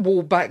that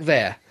wall back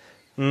there,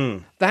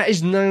 that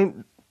is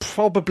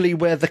probably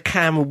where the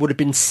camera would have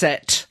been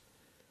set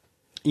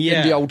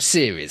in the old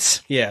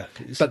series. Yeah.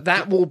 But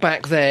that wall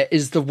back there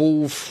is the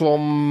wall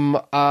from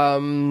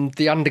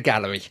the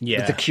Undergallery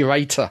with the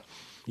curator.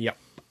 Yep.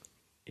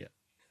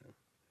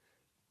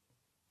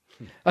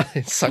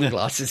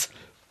 Sunglasses.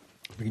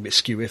 Looking a bit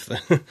skew if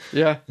there.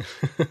 Yeah.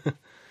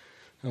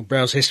 I'll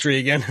browse history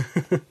again.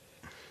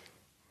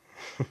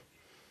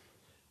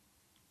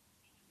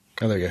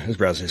 Oh, there we go. Let's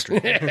browse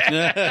history.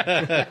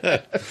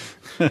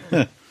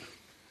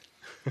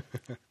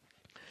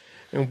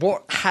 And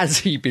what has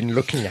he been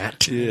looking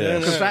at? Yeah,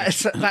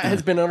 because that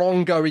has been an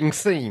ongoing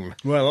theme.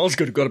 Well,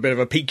 Osgood got a bit of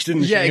a peek,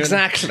 didn't she? Yeah,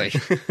 exactly.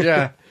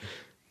 Yeah,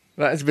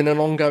 that has been an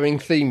ongoing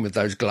theme with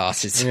those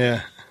glasses.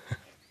 Yeah.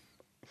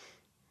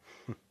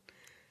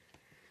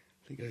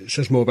 It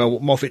says more about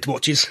what Moffat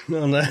watches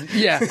on the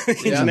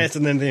internet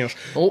than anything else.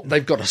 Oh,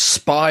 they've got a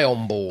spy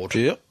on board.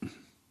 Yep.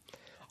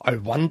 I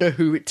wonder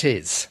who it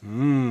is.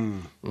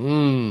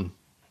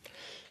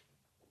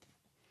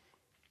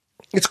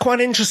 It's quite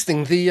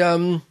interesting.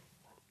 The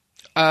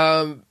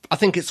I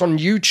think it's on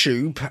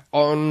YouTube,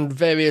 on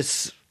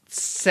various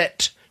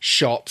set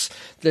shots,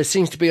 there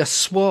seems to be a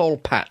swirl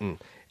pattern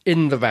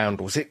in the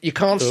roundels. You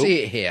can't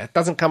see it here. It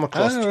doesn't come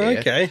across here.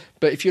 Okay.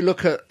 But if you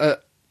look at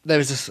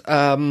there's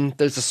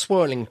a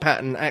swirling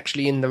pattern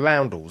actually in the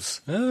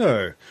roundels.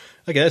 Oh.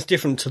 Okay, that's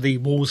different to the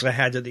walls I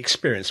had at the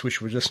Experience,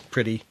 which were just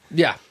pretty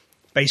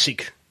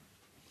basic.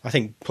 I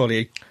think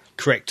probably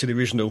correct to the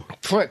original.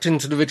 Correct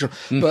into the original.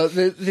 But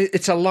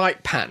it's a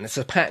light pattern. It's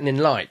a pattern in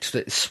light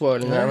that's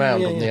swirling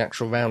around on the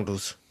actual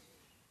roundels.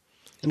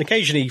 And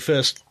occasionally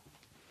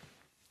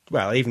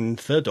even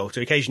Third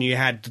Doctor, occasionally you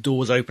had the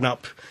doors open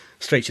up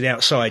straight to the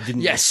outside,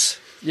 didn't you? Yes.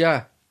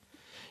 Yeah.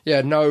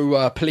 Yeah,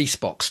 no police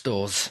box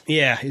doors.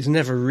 Yeah, it's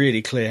never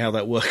really clear how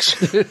that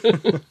works.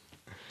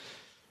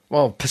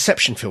 Well,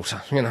 perception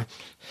filter, you know.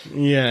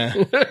 Yeah.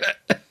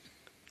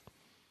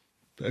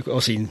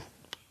 Obviously,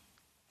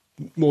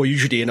 more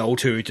usually in old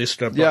Who, just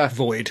a black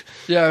void.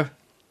 Yeah.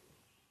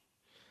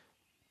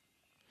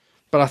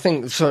 But I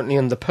think certainly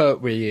in the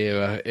Pertwee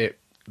era,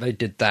 they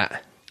did that. I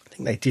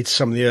think they did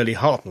some of the early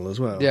Hartnell as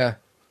well. Yeah.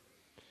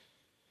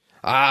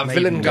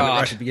 Villain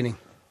Guard. Right at the beginning.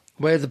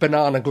 Where the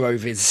banana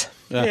grove is.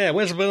 Yeah,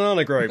 where's the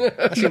banana grove?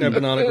 I see no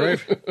banana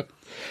grove.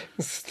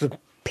 The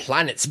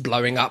planet's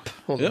blowing up,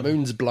 or the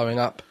moon's blowing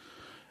up.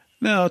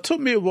 Now, it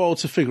took me a while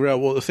to figure out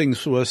what the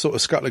things were sort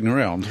of scuttling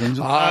around.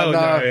 No,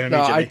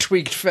 I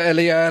tweaked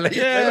fairly early.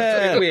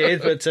 Yeah,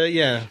 weird, but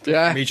yeah.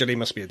 Immediately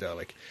must be a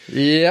Dalek.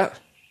 Yeah.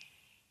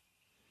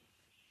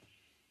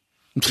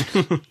 I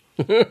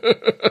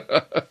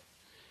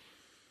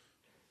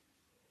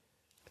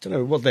don't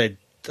know what their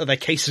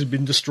cases have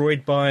been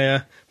destroyed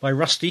by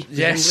Rusty.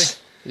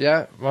 Yes.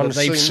 Yeah.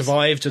 They've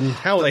survived, and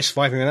how are they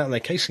surviving without their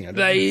casing?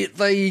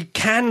 They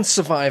can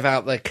survive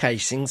out their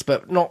casings,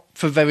 but not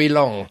for very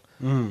long.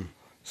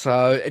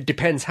 So it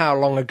depends how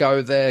long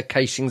ago their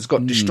casings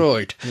got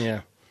destroyed. Yeah.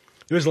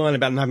 There was a line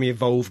about them having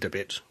evolved a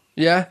bit.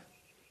 Yeah.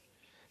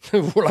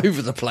 They're all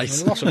over the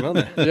place. There's lots of them,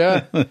 aren't there?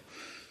 Yeah.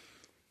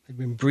 They've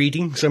been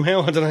breeding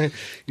somehow. I don't know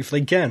if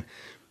they can.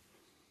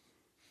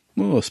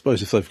 Well, I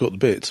suppose if they've got the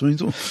bits. I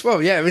mean,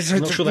 well, yeah,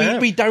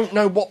 we don't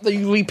know what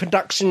the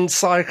reproduction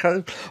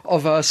cycle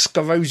of a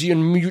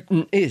Scarosian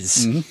mutant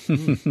is.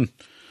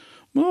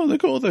 Well, they've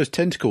got all those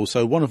tentacles,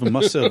 so one of them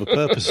must serve a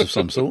purpose of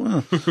some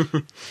sort.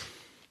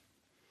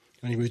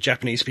 Only with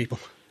Japanese people.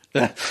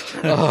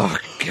 Oh,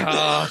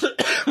 God.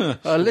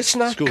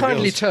 Listener,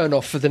 kindly turn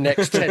off for the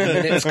next 10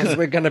 minutes because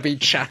we're going to be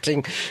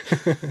chatting.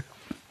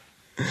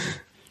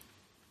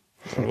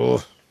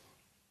 Oh.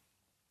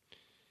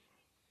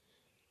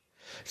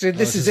 So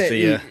this is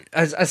it.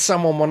 As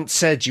someone once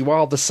said, you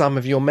are the sum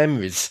of your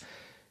memories.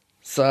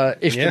 So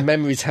if the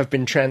memories have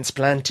been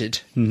transplanted...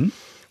 Mm-hmm.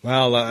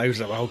 Well, I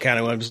was like a whole can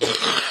of worms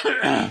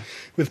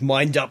with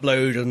mind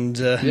upload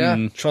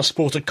and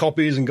transporter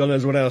copies and God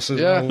knows what else.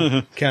 There's a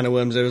whole can of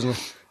worms there, isn't there?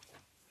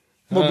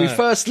 When we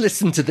first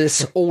listened to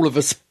this, all of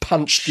us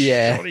punched the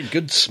air. Jolly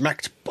good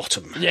smacked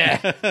bottom.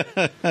 Yeah.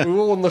 We were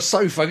all on the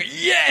sofa.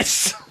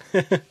 Yes!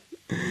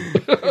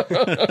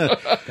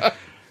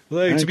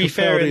 Although, to be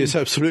fair, Capaldi is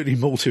absolutely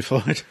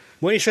mortified.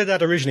 when he said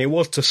that originally, it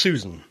was to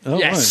Susan, Oh,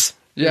 Yes.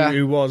 Yeah.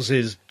 who was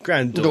his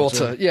granddaughter.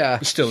 Daughter, yeah.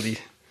 But still,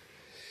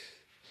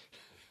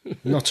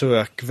 not to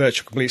a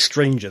virtual complete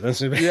stranger.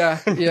 That's Yeah,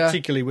 yeah.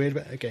 particularly weird,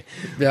 but okay.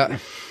 Yeah.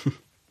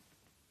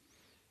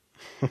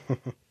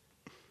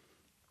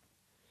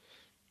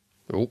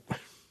 Oh.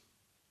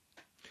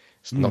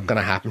 It's not going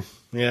to happen.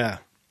 Yeah.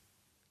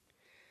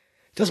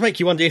 It does make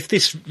you wonder if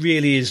this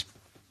really is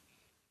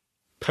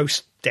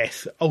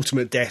post-death,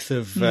 ultimate death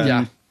of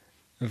Yeah.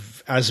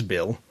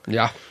 Asbill.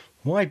 Yeah.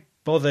 Why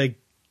bother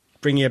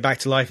bringing her back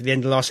to life at the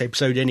end of the last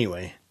episode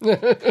anyway?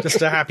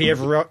 Just a happy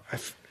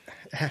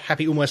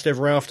almost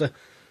ever after.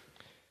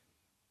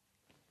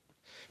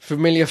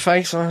 Familiar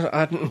face?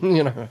 I don't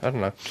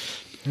know.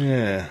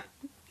 Yeah.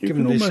 You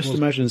Given can this almost was-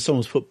 imagine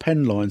someone's put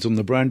pen lines on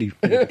the brandy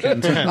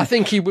decanter. I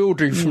think he will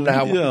do from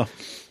now on. Yeah.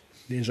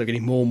 It ends up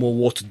getting more and more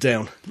watered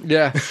down.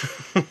 Yeah.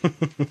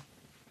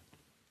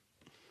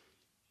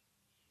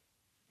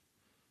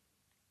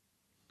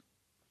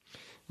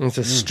 And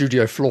the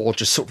studio floor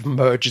just sort of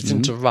merges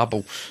into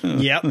rubble.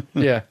 Yep.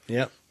 Yeah.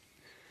 Yep.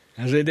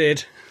 As it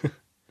did.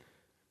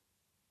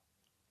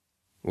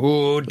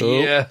 Oh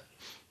dear.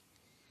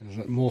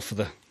 More for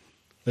the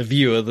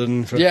viewer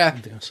than for Yeah.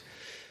 anything else.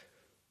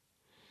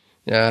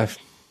 Yeah.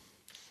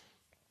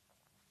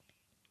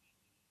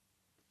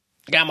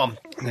 Come on.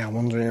 Now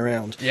wandering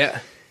around. Yeah.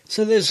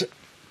 So there's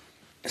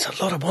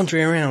a lot of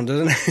wandering around,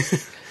 isn't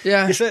it?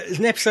 Yeah. It's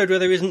an episode where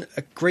there isn't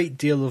a great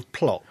deal of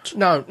plot.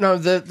 No,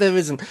 there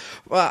isn't.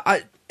 Well,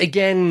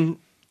 again,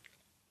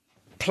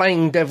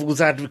 playing devil's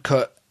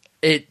advocate,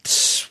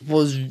 it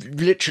was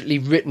literally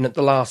written at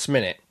the last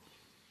minute.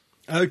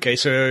 Okay,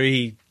 so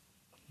he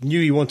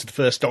knew he wanted the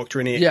first Doctor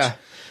in it. Yeah,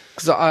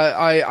 because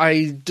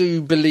I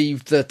do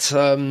believe that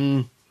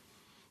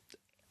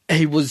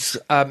he was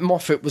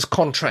Moffat was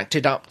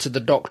contracted up to the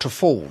Doctor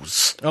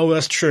Falls. Oh,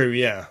 that's true,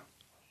 yeah.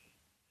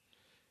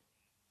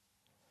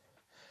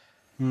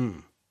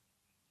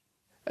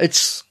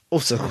 It's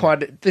also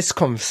this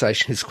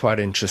conversation is quite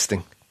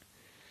interesting.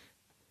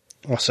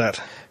 What's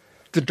that?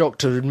 The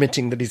Doctor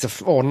admitting that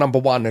he's or number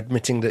one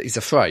admitting that he's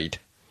afraid.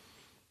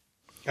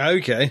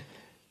 Okay.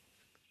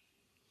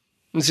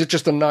 This is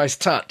just a nice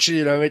touch,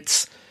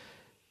 it's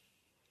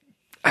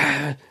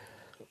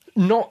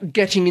not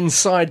getting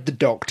inside the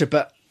Doctor,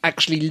 but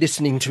actually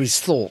listening to his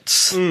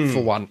thoughts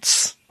for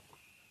once.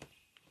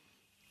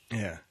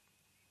 Yeah.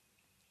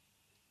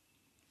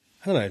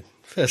 I don't know.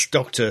 First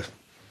Doctor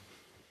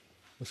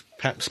was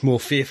perhaps more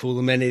fearful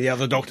than many of the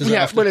other Doctors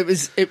Yeah, after. well, it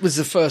was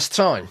the first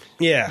time,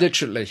 Yeah.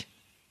 literally.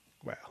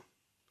 Well,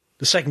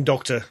 the second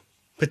Doctor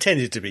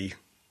pretended to be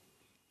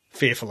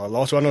fearful a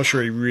lot, so I'm not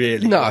sure he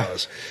really No.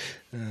 was.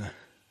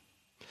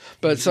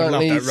 But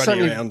certainly, that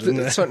running around, didn't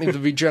it? certainly the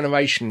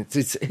regeneration,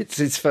 it's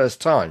his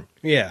first time.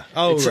 Yeah.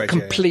 Oh, It's right. a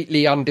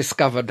completely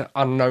undiscovered,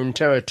 unknown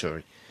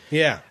territory.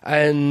 Yeah.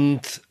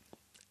 And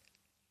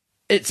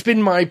it's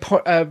been my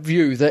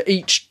view that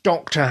each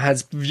Doctor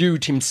has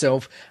viewed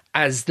himself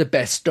as the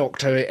best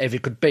Doctor it ever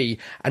could be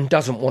and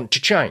doesn't want to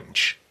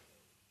change.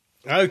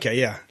 Okay,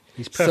 yeah.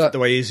 He's perfect So- the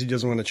way he is, he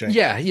doesn't want to change.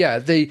 Yeah.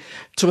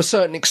 To a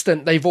certain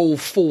extent, they've all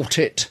fought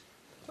it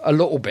a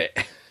little bit.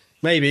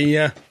 Maybe,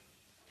 yeah.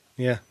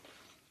 Yeah.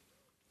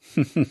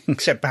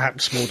 Except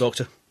perhaps Small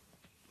Doctor.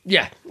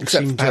 Yeah,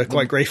 except Seemed for Pam-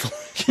 quite grateful.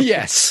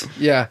 Yes,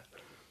 yeah,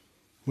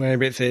 Wearing a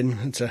bit thin,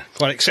 and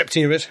quite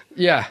accepting of it.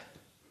 yeah.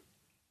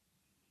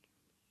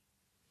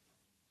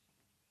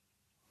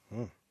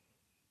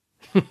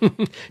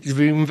 He's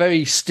been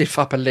very stiff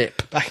upper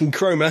lip. Back in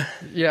Chroma.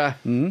 Yeah.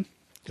 That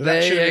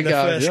There should have you been the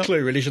go. first Yep.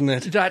 clue, really, shouldn't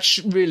it? That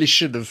really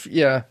should have,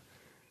 yeah.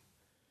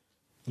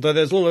 Although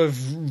there's a lot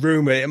of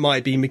rumour it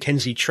might be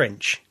Mackenzie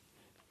Trench,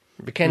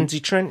 Mackenzie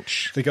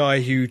Trench. the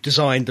guy who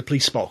designed the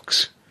police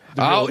box.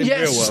 The Oh, in the real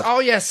yes. world. Oh,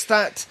 yes,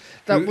 that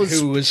was...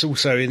 Who was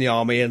also in the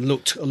army and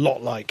looked a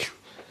lot like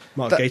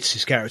Mark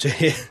Gatiss' character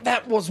here.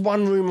 That was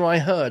one rumour I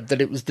heard,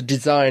 that it was the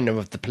designer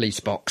of the police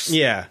box.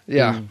 Yeah.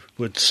 Yeah. Who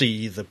would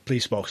see the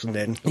police box and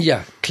then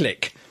Yeah,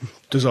 click.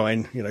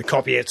 design,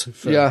 copy it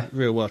for Yeah.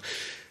 real world.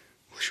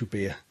 Which would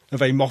be a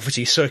very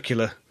Moffat-y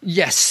circular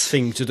Yes.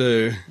 thing to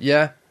do.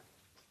 Yeah.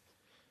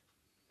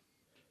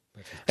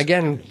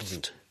 Again,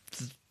 Wasn't.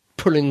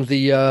 pulling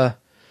the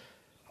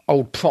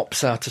old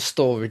props out of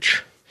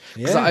storage.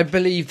 Because Yeah. I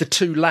believe the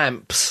two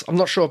lamps, I'm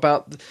not sure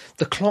about,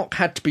 the clock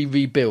had to be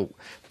rebuilt,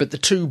 but the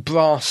two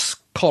brass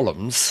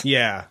columns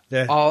Yeah.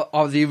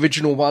 are the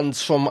original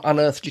ones from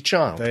Unearthly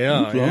Child. They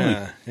are,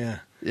 blimey. yeah.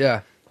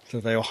 Yeah. So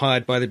they were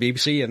hired by the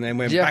BBC and then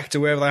went Yeah. back to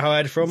wherever they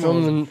hired from.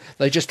 From them,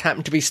 they just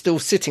happen to be still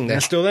sitting there.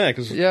 They're still there,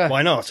 because Yeah.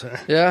 why not?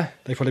 Yeah.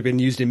 They've probably been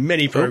used in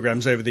many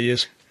programmes over the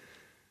years.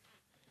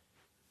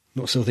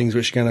 Not still things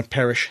which are going to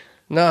perish.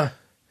 No.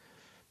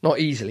 Not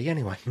easily,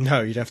 anyway.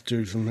 No, you'd have to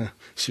do some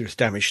serious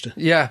damage to...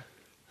 Yeah.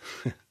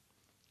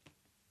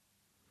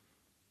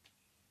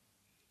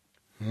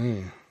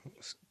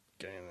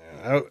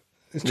 Oh,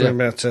 He's talking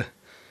about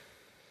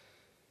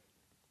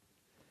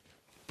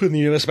putting the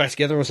universe back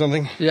together or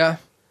something. Yeah.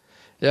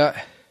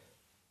 Yeah.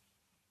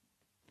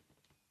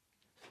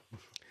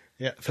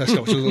 Yeah, First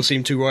Doctor doesn't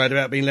seem too worried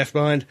about being left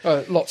behind.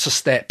 Lots of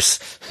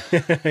steps.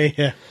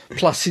 Yeah.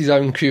 Plus his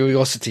own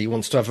curiosity. He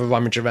wants to have a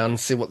rummage around and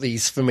see what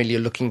these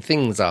familiar-looking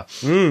things are.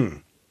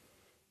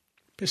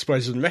 Bit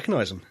surprised he doesn't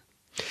recognise them.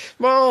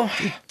 Well,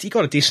 He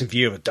got a decent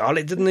view of a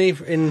Dalek, didn't he,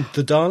 in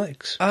the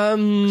Daleks?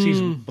 He's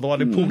the one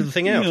who pulled the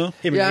thing out.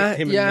 Yeah.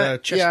 Him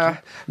and Chester. Yeah.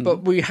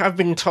 But we have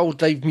been told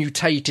they've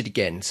mutated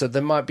again, so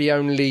they might be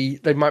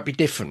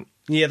different.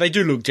 Yeah, they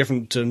do look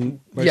different to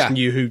most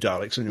New Who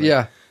Daleks anyway.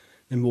 Yeah.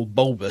 They're more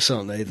bulbous,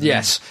 aren't they?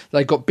 Yes.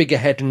 They've got bigger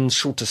head and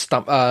shorter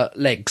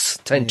legs,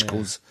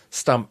 tentacles,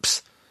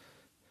 stumps.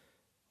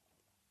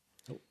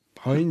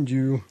 Behind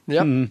you.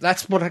 Yeah,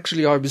 that's what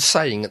actually I was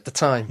saying at the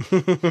time.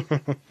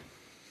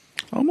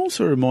 I'm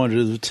also reminded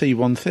of the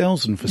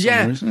T1000 for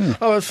some reason. Yeah.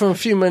 Oh, for a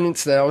few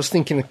minutes there, I was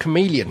thinking of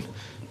Chameleon.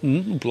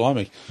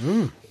 Blimey.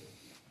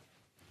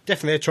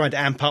 Definitely they're trying to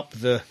amp up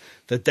the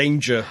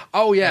danger.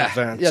 Oh, yeah. Of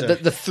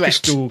that, the threat.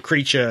 Crystal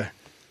creature.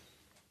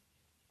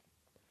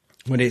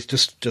 When it's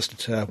just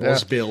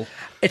was Bill.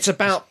 It's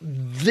about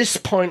this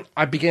point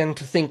I began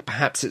to think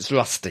perhaps it's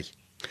Rusty.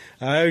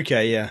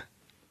 Okay, yeah.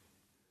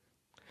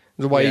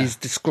 The way he's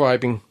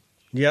describing.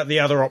 Yeah, the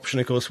other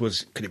option, of course,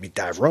 was could it be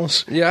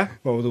Davros? Yeah.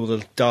 Well, with all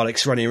the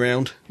Daleks running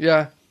around.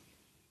 Yeah.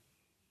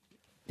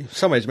 In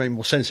some ways, it made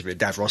more sense of it,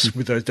 Davros,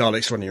 with those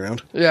Daleks running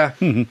around. Yeah.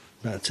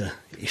 But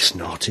it's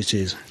not, it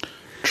is.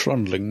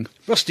 Trundling.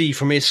 Rusty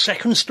from his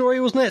second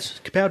story, wasn't it?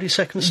 Capaldi's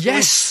second story?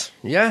 Yes.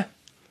 Yeah.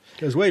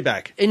 Goes way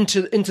back.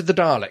 Into the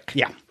Dalek.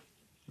 Yeah.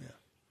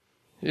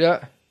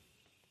 Yeah.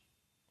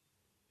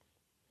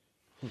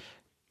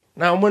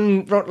 Now,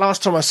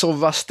 last time I saw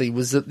Rusty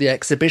was at the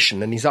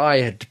exhibition and his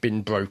eye had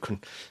been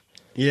broken.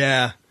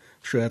 Yeah.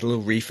 Sure had a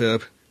little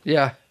refurb.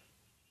 Yeah.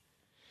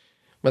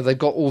 Where they've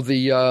got all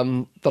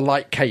the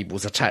light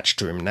cables attached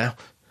to him now.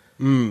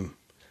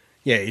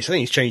 Yeah, I think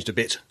he's changed a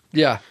bit.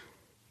 Yeah.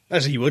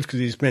 As he would, because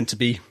he's meant to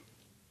be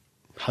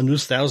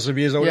hundreds, thousands of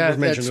years old. Yeah, it was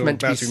mentioned, it's or meant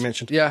to about be, to be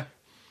mentioned. Yeah.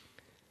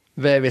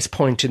 Various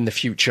point in the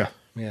future.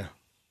 Yeah.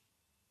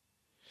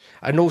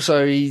 And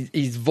also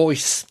his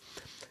voice,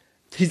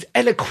 his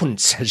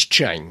eloquence has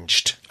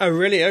changed. Oh,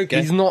 really?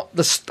 Okay. He's not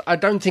I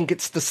don't think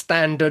it's the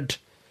standard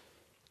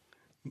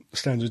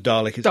Standard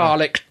Dalek, isn't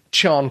Dalek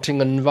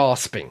chanting and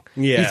rasping.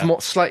 Yeah. He's more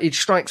it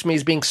strikes me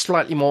as being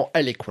slightly more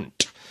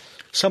eloquent.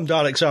 Some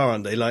Daleks are,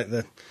 aren't they? Like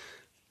the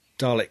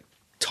Dalek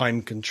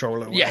time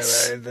controller.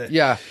 Yes. The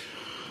Yeah.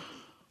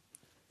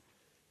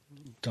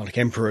 Dalek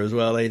Emperor as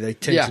well. They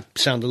tend to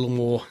sound a little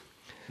more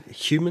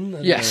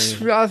human.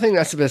 Yes, I think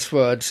that's the best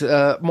word.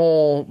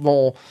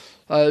 More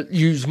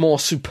use more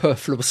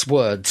superfluous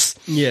words.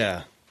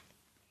 Yeah.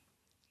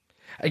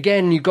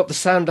 Again, you've got the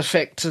sound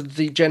effect of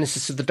the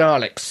genesis of the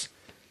Daleks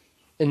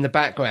in the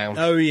background.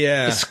 Oh,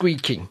 yeah. The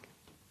squeaking.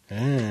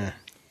 Ah.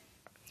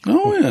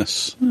 Oh,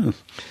 yes. Yeah.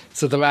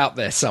 So they're out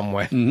there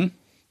somewhere. Mm-hmm.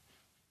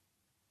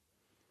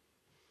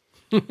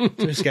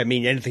 This can't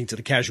mean anything to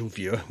the casual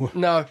viewer.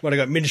 No. Well, I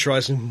got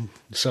miniaturised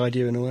inside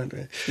you and all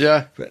that.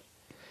 Yeah. But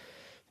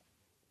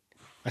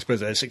I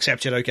suppose it's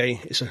accepted, okay.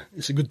 It's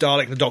a good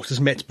Dalek the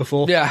Doctor's met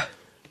before. Yeah.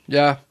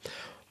 Yeah.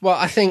 Well,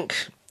 I think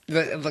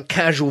the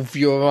casual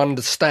viewer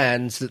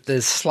understands that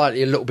there's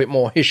slightly a little bit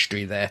more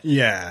history there.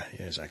 Yeah,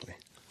 exactly.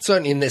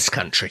 Certainly in this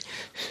country.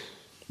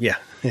 Yeah.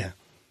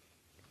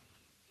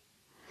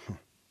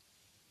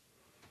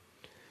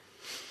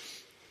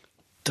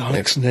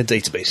 Daleks and their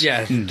database.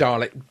 Yeah,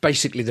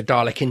 basically the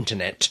Dalek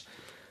internet.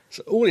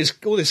 So all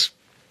this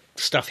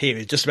stuff here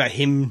is just about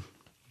him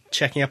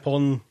checking up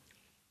on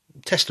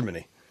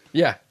testimony.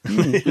 Yeah.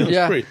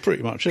 Yeah.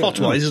 Pretty much.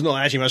 Plot-wise, there's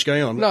not actually much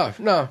going on.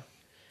 No.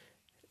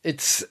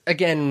 It's,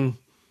 again,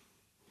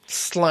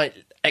 slight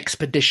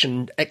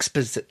exposition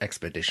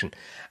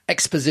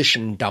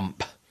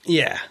dump.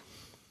 Yeah.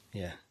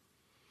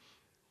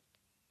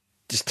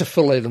 Just to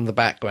fill it in the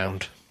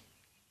background.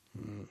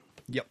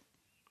 Yep.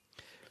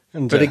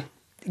 And, But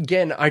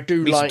again, I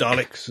do meets like...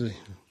 Daleks.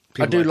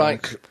 I do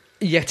like, Daleks.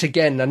 yet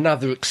again,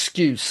 another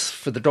excuse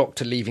for the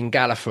Doctor leaving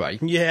Gallifrey.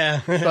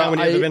 Yeah. But How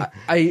many have there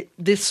been?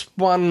 this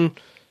one,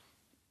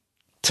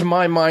 to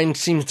my mind,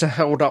 seems to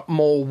hold up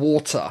more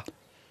water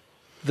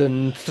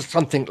than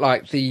something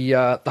like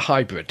the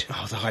hybrid.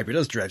 Oh, the hybrid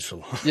is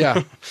dreadful.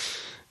 Yeah.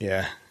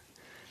 Yeah.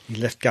 He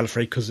left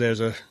Gallifrey because there's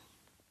a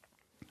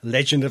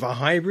legend of a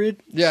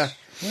hybrid? Yeah.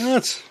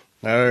 What?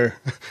 No.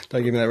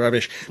 Don't give me that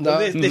rubbish. No.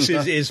 Well, this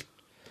is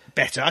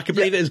better. I can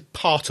believe it is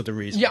part of the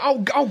reason. Yeah.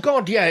 Oh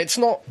God. Yeah. It's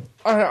not.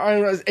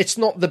 It's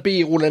not the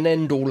be all and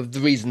end all of the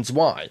reasons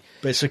why.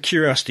 But it's a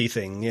curiosity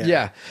thing. Yeah.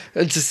 Yeah.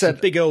 It's just It's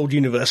a big old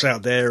universe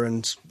out there,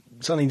 and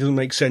something doesn't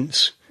make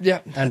sense.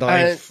 Yeah. And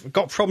I've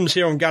got problems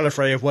here on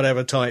Gallifrey of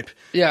whatever type.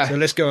 Yeah. So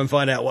let's go and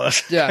find out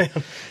what. Yeah,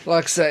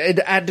 like I said,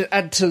 it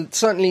add to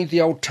certainly the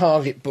old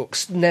Target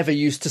books never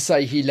used to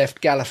say he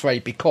left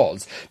Gallifrey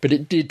because, but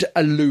it did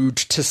allude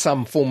to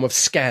some form of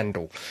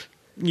scandal,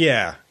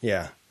 Yeah.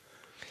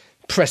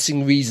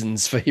 pressing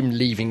reasons for him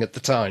leaving at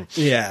the time.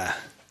 Yeah.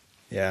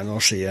 Yeah, and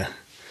obviously,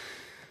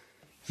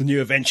 the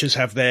New Adventures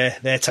have their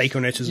take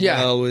on it as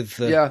well, with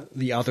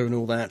the Other and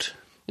all that.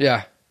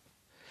 Yeah.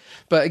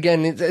 But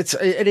again,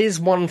 it is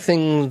one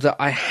thing that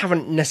I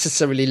haven't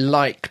necessarily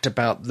liked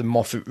about the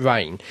Moffat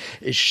reign,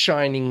 is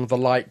shining the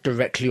light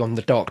directly on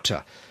the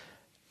Doctor.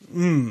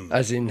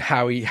 As in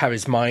how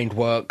his mind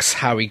works,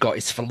 how he got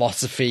his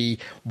philosophy,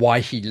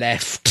 why he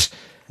left.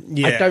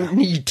 Yeah. I don't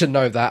need to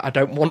know that. I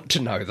don't want to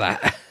know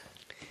that.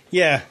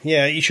 Yeah,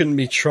 you shouldn't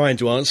be trying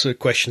to answer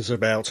questions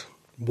about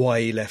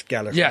why he left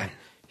Gallifrey. Yeah,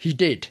 he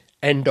did.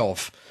 End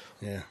of.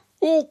 Yeah.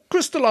 Oh,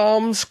 crystal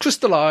arms,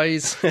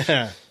 crystallize.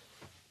 Yeah.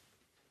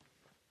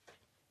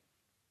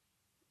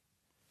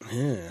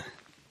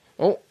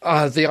 Oh,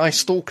 the Eye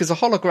Stalk is a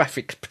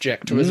holographic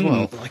projector as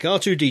well. Like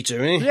R2-D2,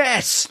 eh?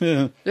 Yes.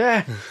 Yeah.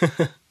 Yeah.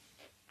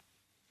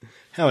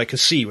 How I can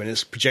see when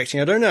it's projecting,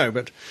 I don't know,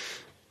 but...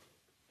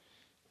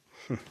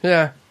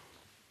 Yeah.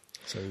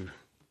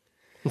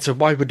 So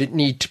why would it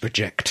need to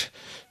project?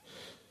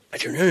 I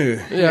don't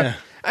know. Yeah.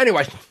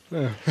 Anyway,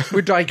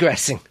 we're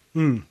digressing.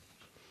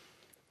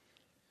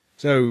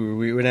 So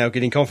we're now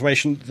getting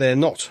confirmation they're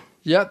not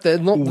Yeah, they're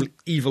not all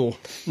evil.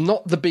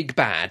 not the big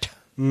bad.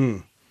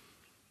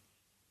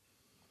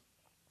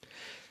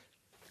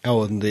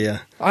 Oh, and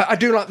the... I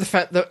do like the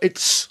fact that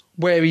it's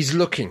where he's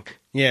looking.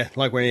 yeah,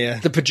 like when he...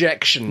 The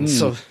projection.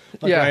 So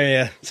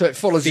where, so it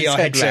follows his VR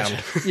head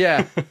headset. round.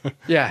 Yeah.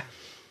 Yeah.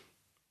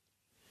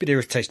 Bit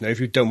irritating, though, if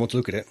you don't want to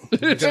look at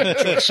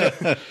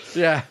it.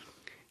 Yeah.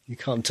 You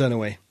can't turn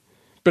away.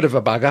 Bit of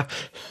a bugger.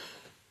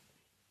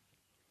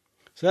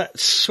 So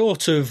that's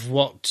sort of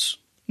what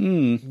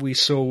we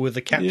saw with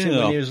the Captain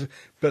when he was...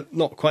 But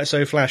not quite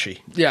so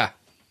flashy. Yeah.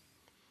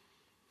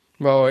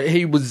 Well,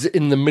 he was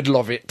in the middle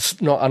of it,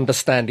 not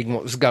understanding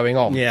what was going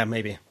on. Yeah,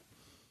 maybe.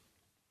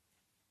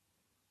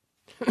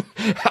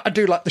 I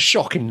do like the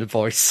shock in the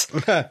voice.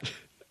 There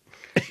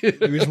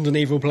isn't an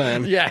evil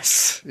plan.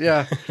 Yes.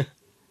 Yeah.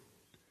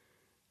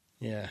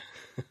 Yeah.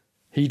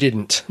 He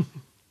didn't.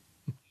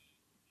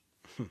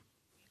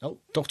 Oh,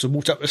 Doctor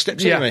walked up the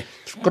steps Yeah. anyway.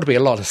 It's got to be a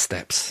lot of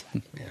steps.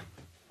 Yeah.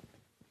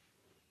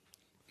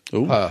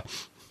 Oh. Her.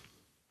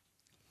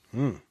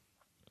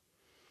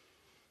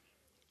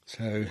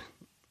 So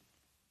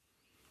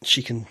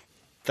she can...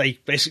 They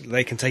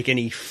can take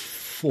any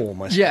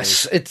form, I suppose.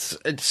 Yes,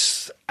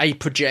 it's a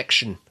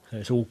projection. So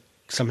it's all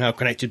somehow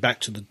connected back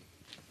to the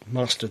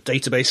master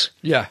database.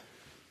 Yeah.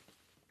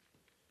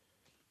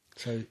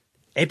 So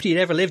everybody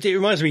that ever lived, it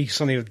reminds me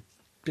something of a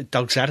bit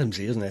Douglas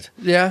Adamsy, isn't it?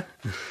 Yeah.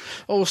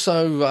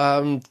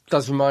 Also,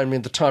 does remind me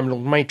of the Time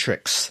Lord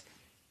Matrix.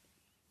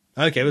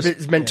 Okay,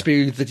 It's meant to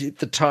be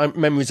the time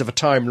memories of a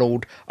Time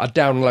Lord are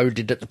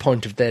downloaded at the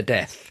point of their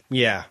death.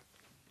 Yeah.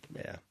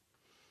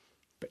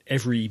 But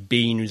every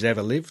being who's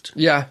ever lived,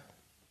 Yeah.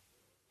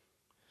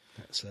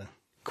 that's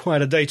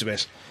quite a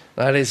database.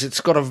 That is,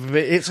 it's got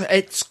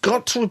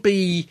to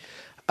be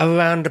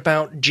around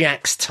about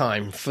Jack's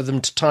time for them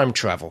to time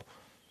travel.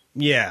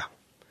 Yeah.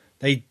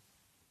 They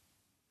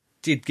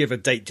did give a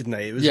date, didn't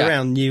they? It was Yeah.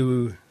 around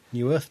New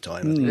Earth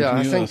time, I think. Yeah,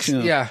 I Yes, think,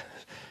 yeah. yeah.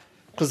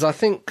 Because I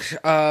think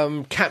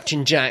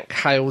Captain Jack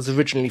hails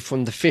originally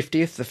from the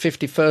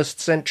 51st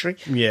century.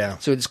 Yeah.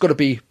 So it's got to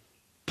be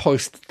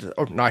post...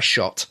 Oh, nice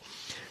shot.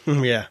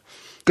 Yeah.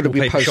 Got to be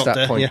Wallpaper post shot that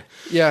there, point.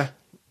 Yeah.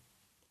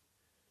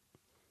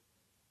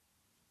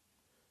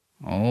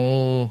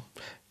 Oh.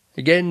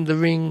 Again, the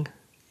ring.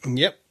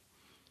 Yep.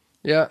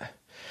 Yeah.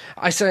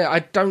 I say I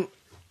don't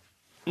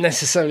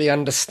necessarily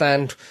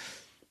understand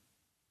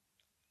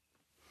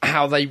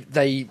how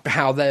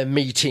how their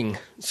meeting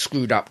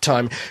screwed up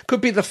time.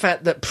 Could be the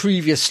fact that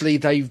previously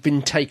they've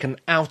been taken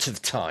out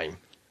of time.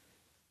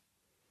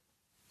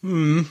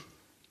 Because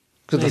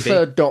the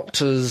Third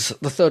Doctor,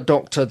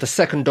 the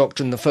Second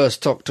Doctor, and the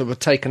First Doctor were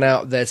taken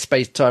out of their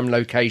space-time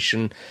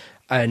location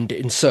and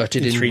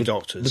inserted in Three with,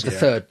 Doctors, with the yeah.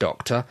 Third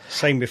Doctor.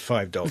 Same with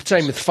 5 Doctors.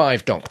 Same with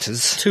 5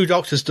 Doctors. 2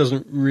 Doctors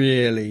doesn't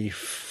really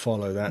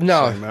follow that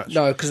No, so much.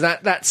 no, because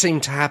that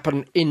seemed to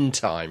happen in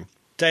time.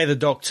 Day of the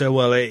Doctor,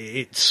 well,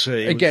 it's...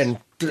 Again,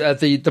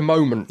 the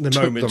moment the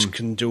took moment them.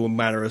 can do a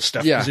manner of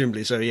stuff, Yeah.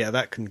 presumably. So, yeah,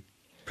 that can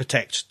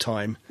protect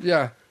time.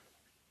 Yeah.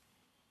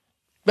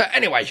 But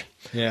anyway,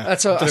 Yeah.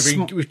 that's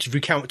If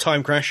we count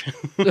Time Crash.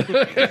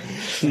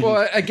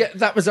 well, again,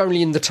 that was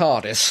only in the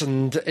TARDIS,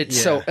 and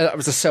that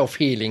was a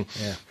self-healing.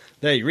 Yeah.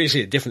 There, you really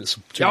see a difference.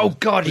 between Oh,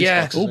 God, these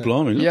yeah. Doctors, Oh,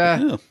 blimey. look.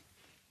 Yeah.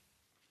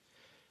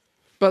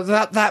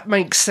 But that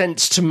makes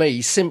sense to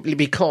me simply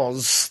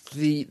because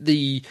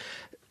the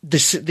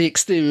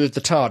exterior of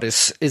the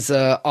TARDIS is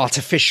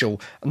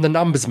artificial, and the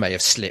numbers may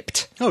have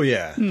slipped. Oh,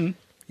 yeah.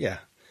 Yeah.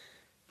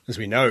 As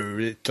we know,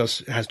 it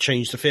has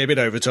changed a fair bit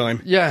over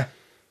time. Yeah.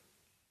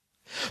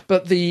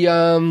 But the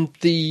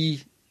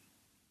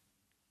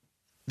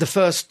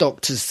First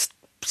Doctor's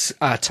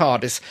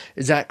TARDIS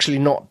is actually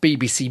not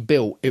BBC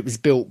built. It was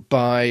built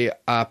by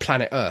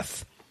Planet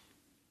Earth.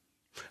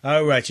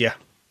 Oh, right, yeah.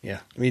 Yeah.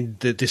 I mean,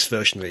 this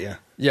version of it, yeah.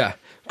 Yeah,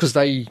 because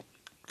the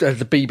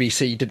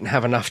BBC didn't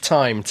have enough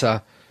time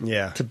to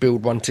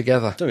build one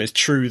together. I don't know, it's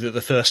true that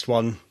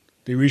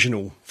the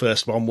original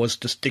first one was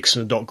just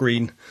Dixon and Doc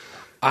Green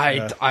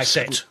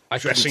set I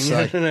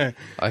dressing.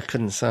 I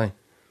couldn't say.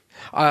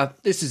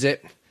 This is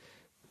it.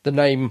 The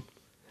name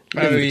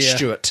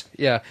Stewart.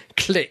 Yeah.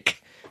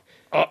 Click.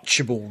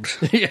 Archibald.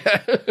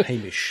 Yeah.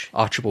 Hamish.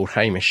 Archibald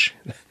Hamish.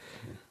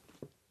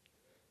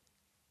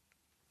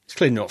 It's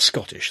clearly not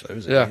Scottish, though,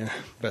 is it? Yeah.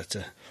 But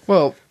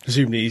Well,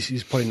 presumably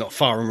he's probably not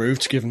far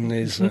removed, given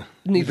his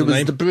neither was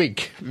name. the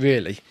brig,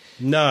 really.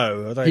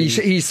 No.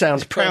 He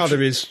sounds proud of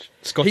his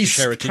Scottish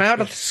heritage. He's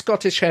proud of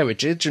Scottish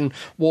heritage and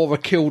wore a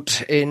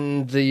kilt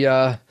in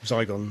the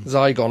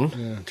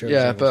Zygon.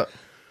 Yeah, but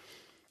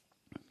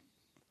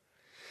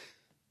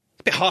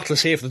a bit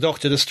heartless here for the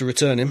Doctor just to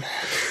return him.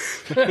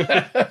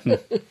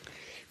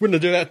 Wouldn't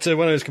have do that to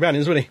one of his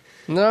companions, would he?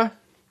 no.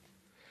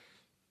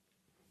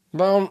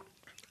 Well,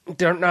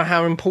 don't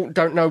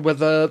know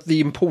whether the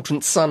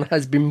important son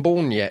has been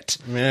born yet.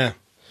 Yeah.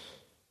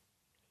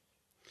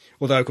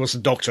 Although, of course, the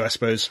Doctor, I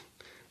suppose,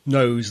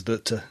 knows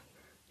that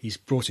he's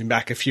brought him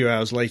back a few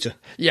hours later.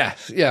 Yeah,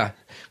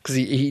 because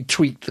he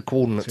tweaked the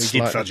coordinates. So he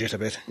did fudge it a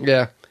bit.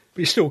 Yeah. But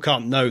he still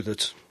can't know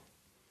that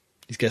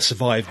he's going to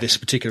survive this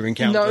particular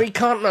encounter. No, he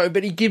can't know,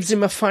 but he gives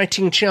him a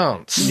fighting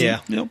chance.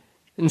 Yeah. Yep.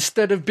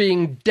 Instead of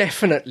being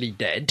definitely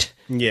dead.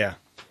 Yeah.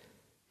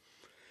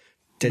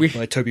 Dead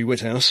by Toby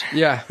Whithouse.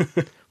 Yeah.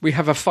 We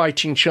have a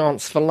fighting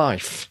chance for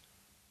life.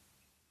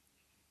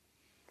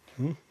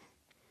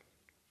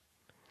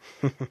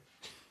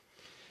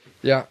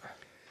 Yeah.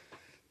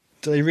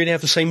 Do they really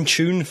have the same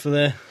tune for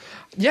their...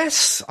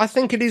 Yes, I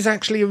think it is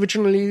actually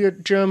originally a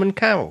German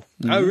carol.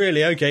 Oh,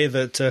 really? Okay,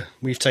 that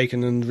we've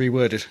taken and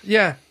reworded.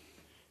 Yeah.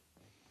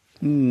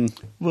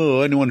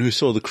 Well, anyone who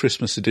saw the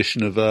Christmas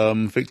edition of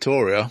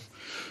Victoria...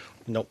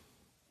 Nope.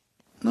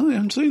 No, I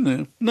haven't seen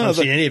it. I haven't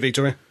seen any of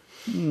Victoria.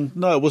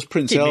 No, it was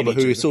Prince Didn't Albert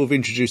need who to, sort of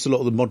introduced a lot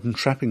of the modern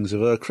trappings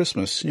of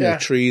Christmas. You Yeah. know,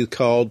 tree,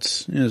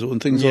 cards, sort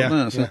of things like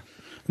that. So, yeah.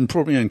 And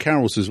probably in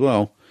carols as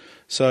well.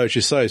 So, as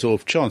you say,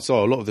 sort of, chances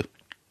are a lot of the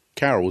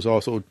carols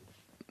are sort of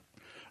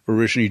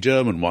originally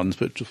German ones,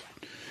 but...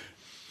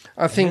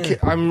 I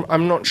think,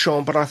 I'm not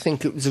sure, but I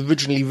think it was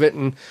originally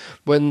written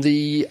when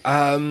the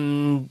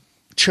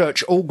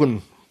church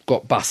organ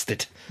got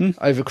busted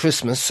over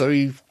Christmas.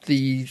 So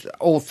the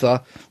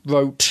author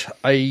wrote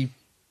a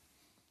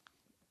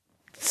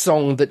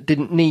song that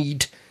didn't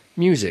need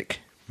music.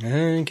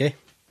 Okay.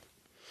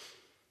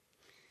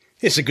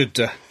 It's a good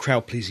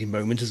crowd-pleasing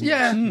moment, isn't it?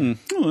 Yeah.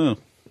 Oh, yeah.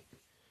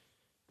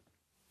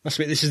 Must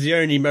admit, this is the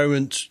only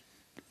moment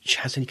which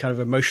has any kind of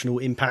emotional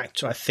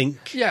impact, I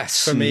think.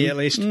 Yes. For me, at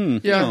least.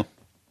 Yeah.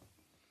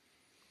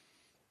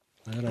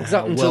 I don't know Because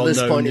up how until this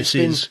well-known point, it's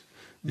been is.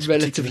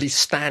 relatively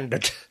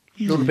standard.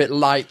 A little bit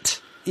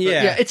light. But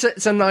Yeah.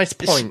 it's a nice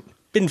point.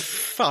 It's been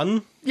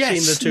fun Yes.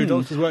 seeing the two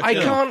Doctors work I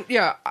together. can't,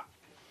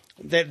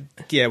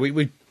 yeah.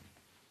 We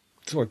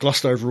sort of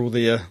glossed over all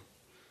the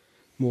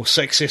more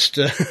sexist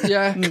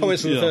Yeah.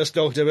 comments on the Yeah. first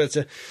Doctor, but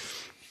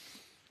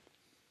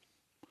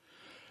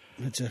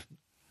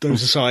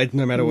those aside,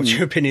 no matter what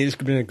your opinion is,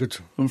 it's been a good...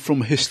 And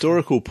from a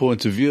historical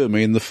point of view, I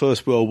mean, the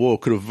First World War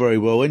could have very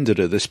well ended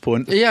at this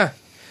point. Yeah.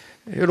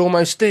 It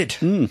almost did.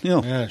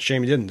 Yeah. Yeah,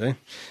 shame he didn't, eh?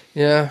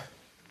 Yeah.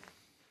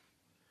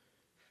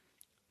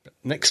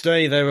 Next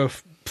day, they were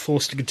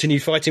forced to continue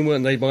fighting,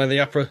 weren't they, by the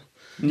upper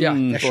Yeah.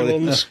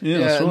 echelons? Yeah,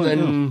 that's right,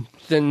 and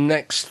then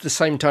the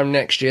same time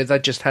next year, they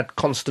just had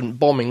constant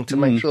bombing to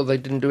make sure they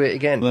didn't do it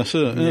again. That's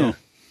it, yeah.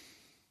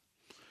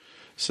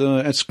 So,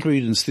 adds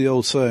credence to the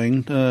old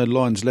saying,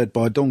 lines led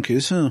by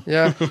donkeys.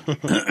 Yeah.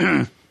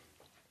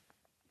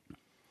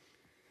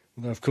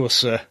 Well, of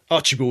course,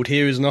 Archibald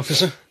here is an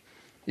officer,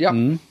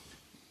 Yeah.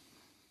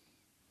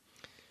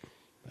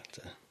 but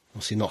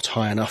obviously not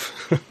high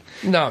enough.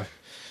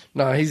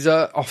 No, he's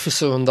an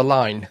officer on the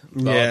line.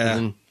 rather Yeah.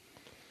 than-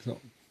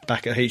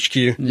 Back at HQ.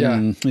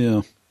 yeah.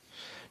 Yeah.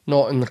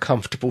 Not in the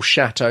comfortable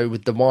chateau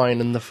with the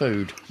wine and the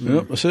food.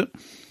 Yep, that's it.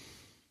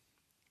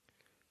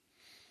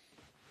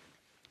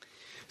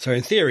 So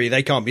in theory,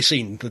 they can't be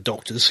seen, the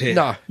Doctors here.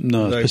 No.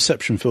 No, Although-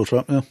 perception filter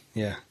up, yeah.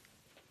 Yeah.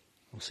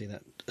 We'll see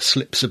that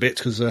slips a bit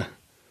because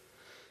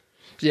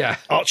Yeah.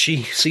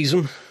 Archie sees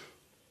them.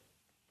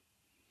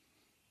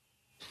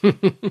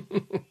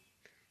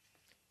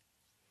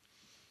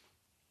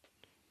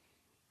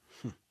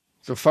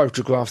 The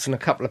photographs and a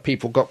couple of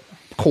people got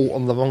caught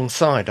on the wrong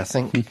side, I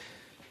think.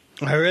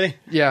 Oh, really?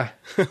 Yeah.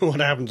 What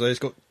happened? They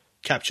just got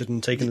captured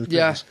and taken as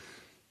Yeah. prisoners.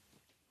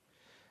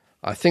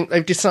 I think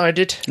they've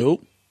decided.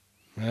 Oh,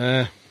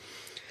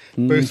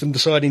 Both of them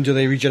deciding, do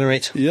they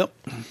regenerate? yep.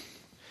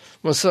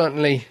 Well,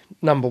 certainly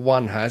number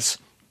one has.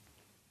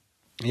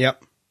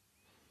 Yep.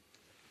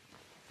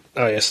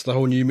 Oh, yes, the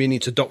whole new meaning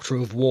to Doctor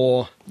of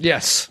War.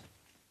 Yes.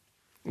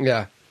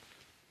 Yeah.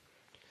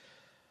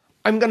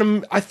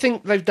 I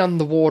think they've done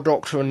the War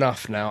Doctor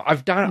enough now.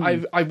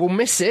 I will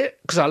miss it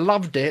because I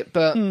loved it,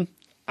 but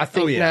I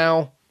think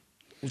now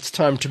it's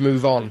time to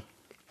move on.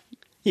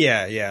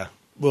 Yeah, yeah.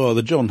 Well,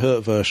 the John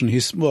Hurt version, he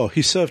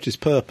served his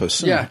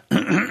purpose. Yeah.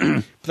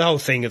 The whole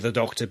thing of the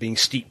Doctor being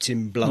steeped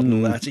in blood and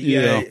all that,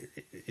 yeah.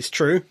 it's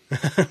true.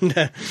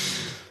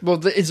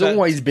 Well, it's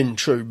always been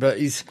true, but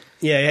he's...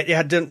 Yeah,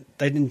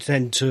 they didn't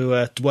tend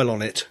to dwell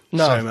on it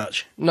so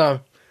much.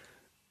 No.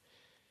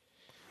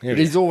 But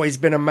he's always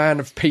been a man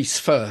of peace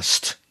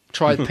first.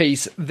 Try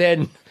peace,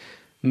 then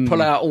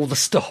pull out all the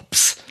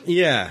stops.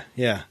 Yeah.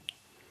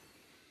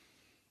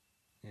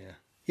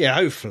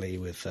 Hopefully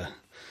with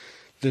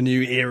the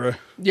new era,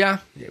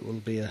 it will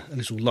be a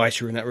little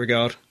lighter in that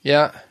regard.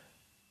 Yeah.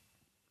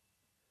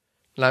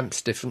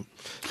 Lamp's different.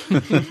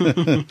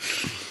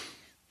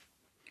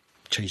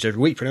 Changed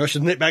every week, pretty much,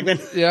 isn't it, back then?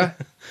 Yeah.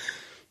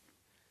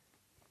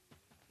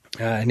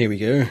 And here we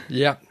go.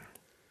 Yeah.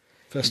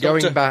 First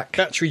Going Doctor, back.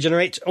 Battery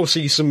generate.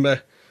 Obviously, some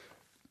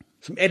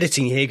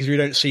editing here because we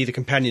don't see the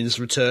companions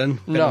return.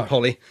 Ben and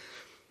Polly.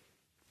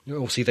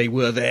 Obviously, they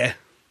were there.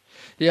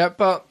 Yeah,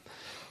 but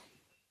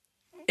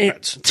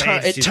it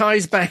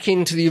ties back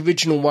into the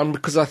original one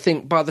because I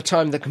think by the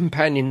time the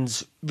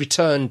companions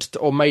returned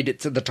or made it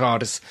to the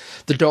TARDIS,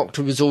 the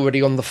Doctor was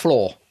already on the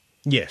floor.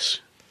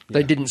 Yes.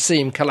 They didn't see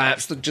him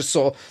collapse. They just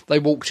saw they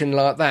walked in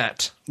like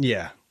that.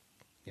 Yeah.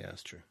 Yeah,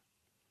 that's true.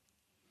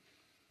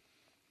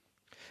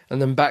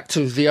 And then back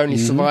to the only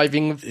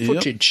surviving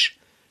footage.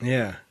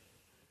 Yeah.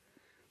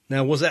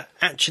 Now, was that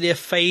actually a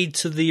fade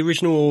to the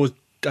original, or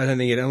I'm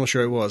not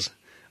sure it was.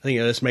 I think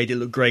it just made it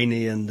look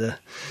grainy and...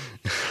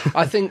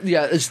 I think,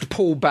 as the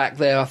pull back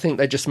there, I think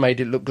they just made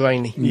it look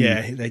grainy.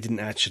 Yeah, they didn't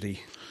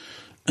actually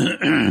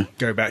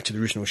go back to the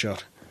original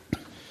shot.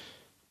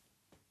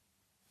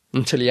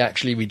 Until he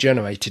actually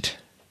regenerated.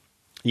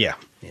 Yeah.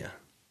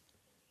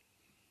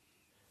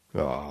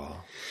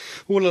 Oh.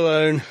 All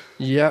alone.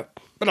 Yep.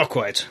 But not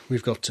quite.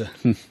 We've got a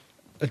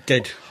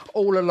dead...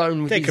 All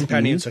alone with dead his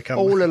companions.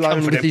 all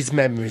alone with his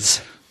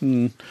memories.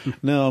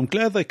 No, I'm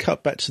glad they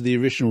cut back to the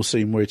original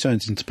scene where he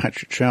turns into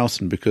Patrick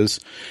Troughton, because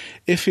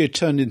if he had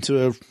turned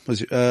into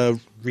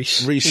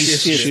Reece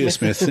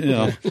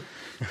Shearsmith,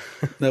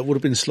 that would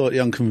have been slightly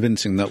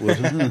unconvincing. That would,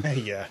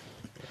 yeah.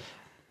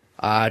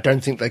 I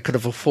don't think they could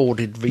have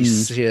afforded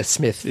Reece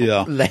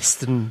Shearsmith less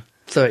than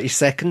 30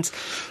 seconds.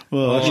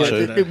 Well,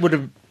 it would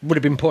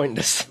have been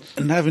pointless.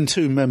 And having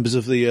two members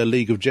of the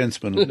League of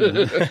Gentlemen,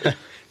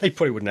 they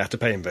probably wouldn't have to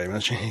pay him very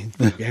much.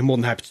 He's more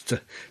than happy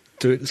to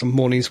do it some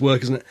morning's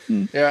work, isn't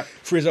it? Yeah.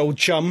 For his old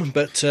chum,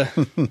 but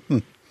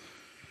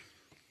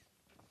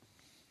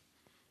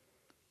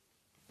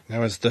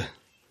now is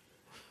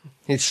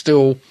he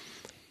still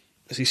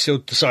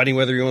deciding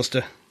whether he wants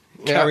to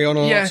carry on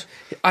or not?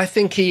 I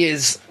think he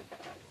is.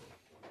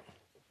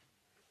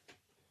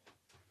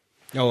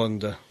 Oh,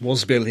 and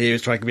Wasbill here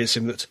is trying to convince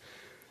him that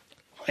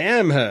I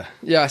am her.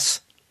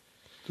 Yes.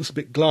 Just a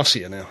bit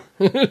glassier now.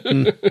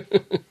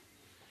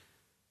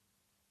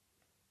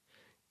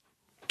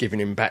 Giving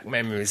him back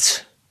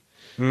memories.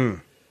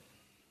 And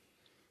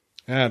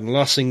the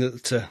last thing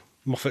that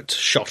Moffat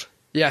shot.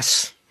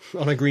 Yes.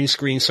 On a green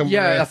screen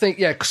somewhere. Yeah, I think,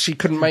 because she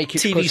couldn't make it.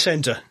 TV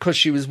Centre. Because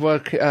she was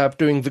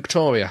doing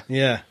Victoria.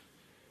 Yeah.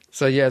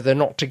 So, they're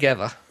not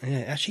together. Yeah,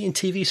 actually in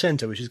TV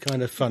Centre, which is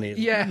kind of funny.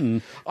 Yeah,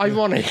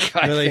 ironic,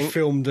 I think. They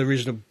filmed the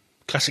original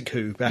Classic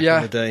Who back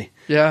in the day.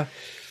 Yeah.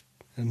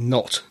 And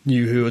not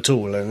New Who at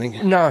all, I don't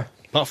think. No.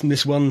 Apart from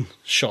this one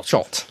shot.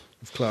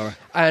 Of Clara.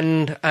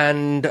 And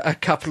a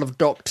couple of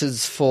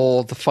doctors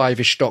for the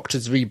Five-ish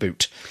Doctors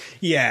reboot.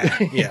 Yeah.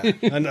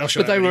 And I'm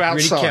sure but they were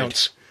outside. Really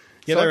counts.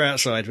 Yeah, they were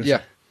outside.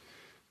 Yeah.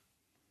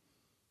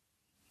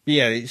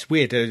 Yeah, it's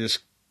weird. They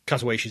just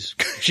cut away.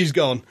 She's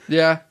gone.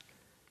 Yeah.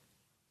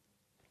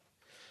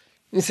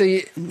 You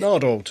see...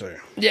 Nardole too.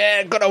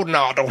 Yeah, good old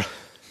Nardole.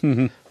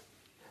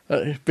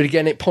 But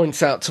again, it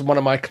points out to one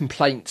of my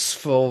complaints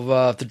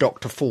for the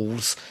Doctor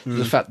Falls,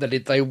 the fact that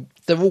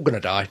they're all going to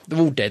die. They're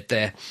all dead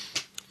there.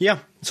 Yeah.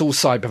 It's all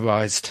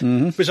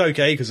cyberized. It's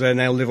okay, because they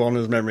now live on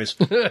as memories.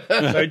 So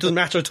it doesn't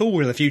matter at all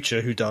in the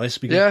future who dies,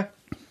 because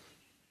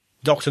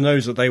Doctor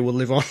knows that they will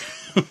live on.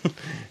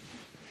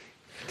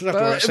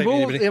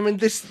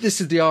 This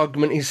is the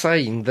argument he's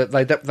saying,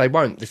 that they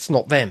won't. It's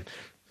not them.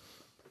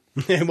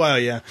 Well,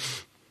 yeah.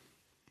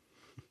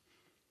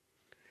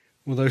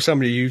 Although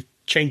somebody who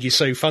changes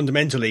so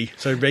fundamentally,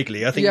 so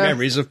regularly, I think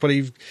memories of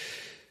probably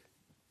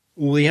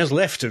all he has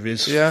left of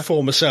his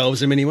former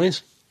selves in many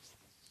ways.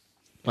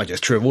 I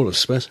guess true of all of us,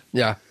 I suppose.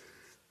 Yeah.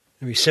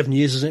 Every 7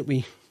 years, isn't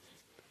it?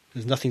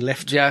 There's nothing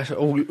left. Yeah,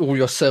 all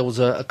your cells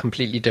are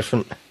completely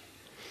different.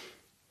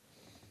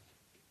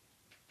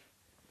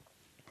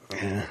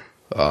 Yeah.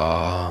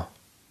 Ah.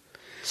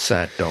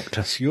 Sad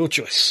Doctor. It's your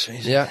choice.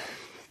 Yeah.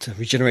 To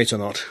regenerate or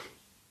not.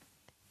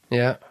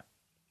 Yeah.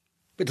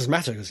 But it doesn't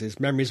matter, because his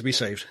memories will be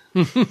saved.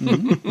 I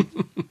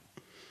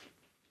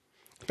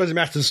suppose it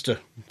matters to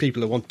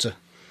people who want to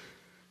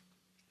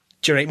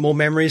generate more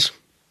memories.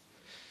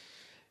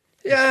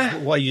 Yeah.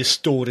 Why are you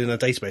stored in a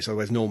database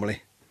otherwise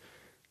normally?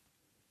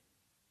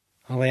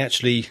 Are they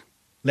actually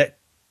let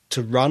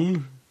to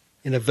run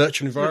in a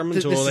virtual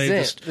environment, or are they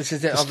just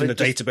in a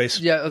database?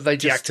 Yeah, are they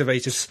just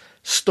deactivated?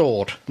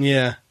 Stored.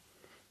 Yeah.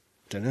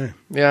 Don't know.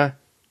 Yeah.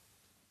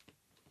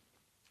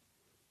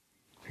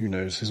 Who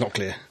knows? It's not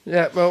clear.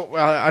 Yeah, well,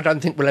 I don't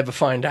think we'll ever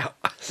find out.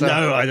 So.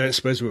 No, I don't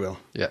suppose we will.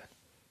 Yeah.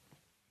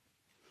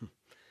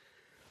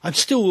 I'm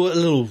still a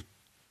little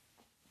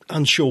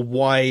unsure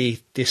why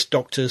this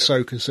Doctor's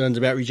so concerned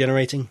about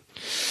regenerating.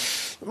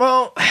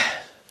 Well,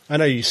 I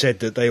know you said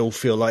that they all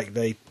feel like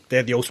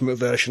they're the ultimate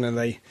version and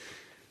they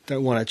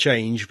don't want to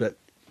change, but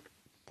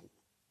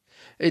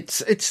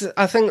it's.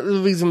 I think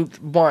the reason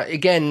why,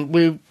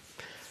 again,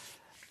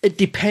 it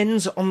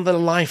depends on the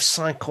life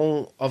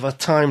cycle of a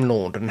Time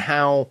Lord and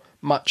how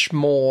much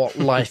more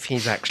life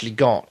he's actually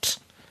got.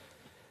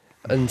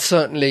 And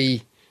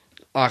certainly,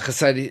 like I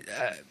said,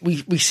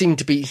 we seem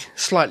to be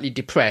slightly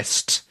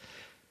depressed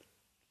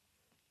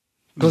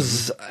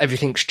because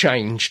everything's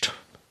changed.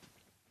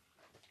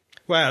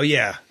 Well,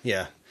 yeah.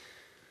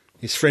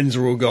 His friends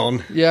are all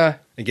gone. Yeah.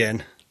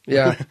 Again.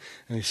 Yeah.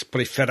 And he's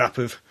probably fed up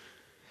of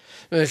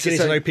getting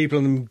to know people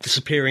and them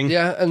disappearing.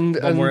 Yeah, and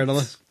one way or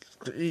another.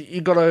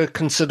 You got to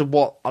consider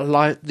what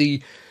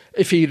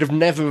if he'd have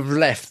never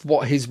left,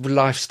 what his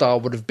lifestyle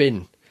would have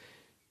been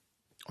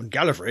on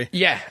Gallifrey.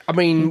 Yeah, I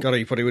mean, God,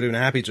 he probably would have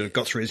been happy to have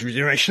got through his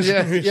regeneration.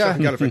 Yeah.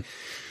 Gallifrey.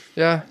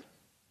 Yeah.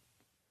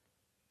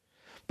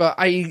 But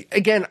I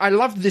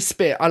love this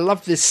bit. I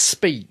love this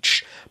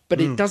speech, but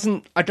it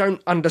doesn't. I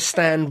don't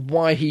understand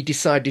why he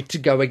decided to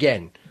go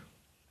again.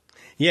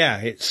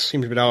 Yeah, it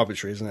seems a bit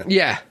arbitrary, isn't it?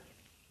 Yeah.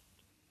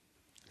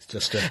 It's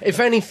just.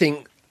 If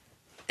anything,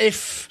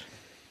 if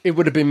it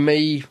would have been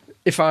me,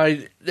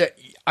 I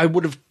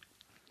would have.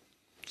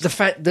 The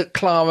fact that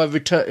Clara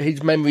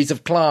his memories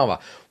of Clara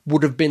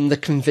would have been the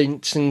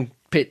convincing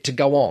bit to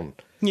go on.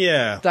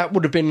 Yeah, that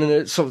would have been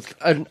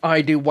an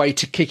ideal way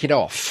to kick it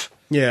off.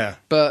 Yeah,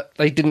 but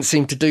they didn't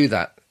seem to do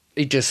that.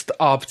 He just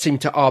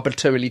seemed to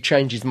arbitrarily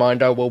change his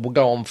mind. Oh well, we'll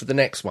go on for the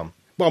next one.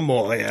 One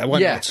more, yeah. Why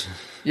not?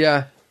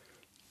 Yeah.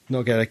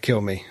 Not going to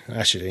kill me,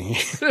 actually.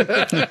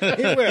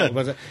 It will,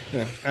 but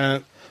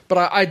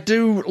but I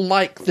do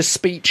like the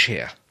speech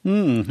here.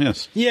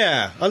 Yes.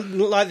 Yeah, I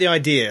like the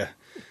idea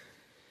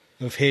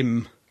of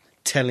him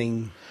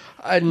telling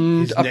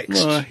and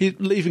he's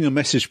leaving a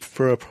message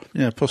for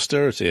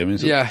posterity. I mean,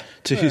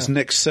 to his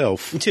next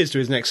self. It is to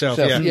his next self.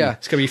 Yeah.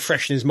 It's going to be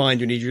fresh in his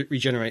mind when he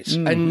regenerates.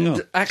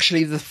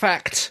 Actually, the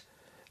fact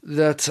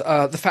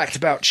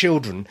about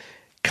children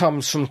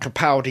comes from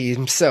Capaldi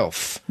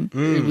himself.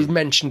 He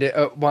mentioned it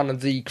at one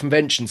of the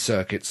convention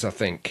circuits, I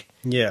think.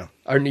 Yeah.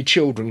 Only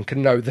children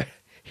can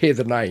hear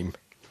the name.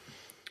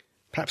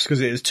 Perhaps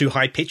because it was too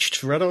high pitched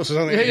for adults or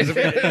something.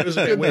 It was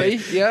a bit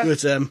weird. Yeah.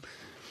 But,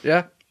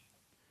 yeah.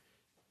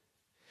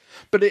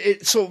 But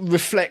it sort of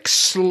reflects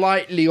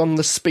slightly on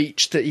the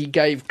speech that he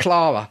gave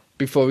Clara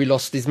before he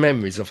lost his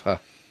memories of her.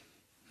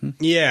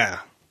 Yeah.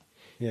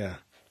 Yeah.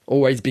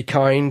 Always be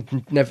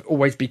kind, never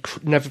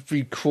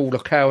be cruel or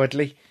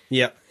cowardly.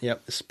 Yep.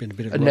 It's been a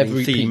bit of a and never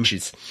eat theme.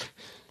 peaches.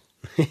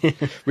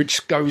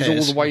 Which goes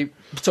all the way...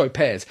 Sorry,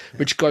 pears.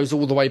 Which goes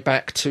all the way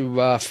back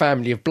to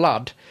Family of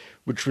Blood,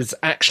 which was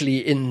actually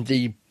in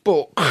the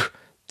book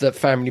that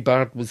Family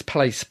Blood was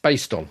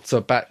based on. So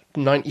about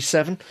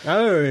 97.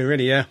 Oh,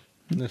 really, yeah.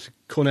 There's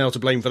Cornell to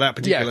blame for that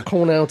particular. Yeah,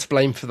 Cornell to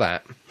blame for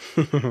that.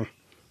 And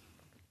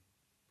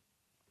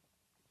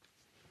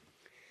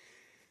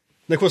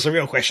of course, the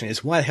real question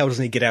is, why the hell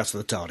doesn't he get out of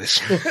the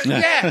TARDIS?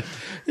 Yeah.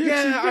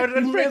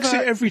 He wrecks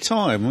it every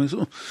time.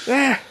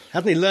 Yeah.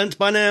 Hasn't he learnt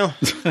by now?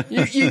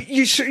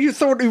 You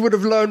thought he would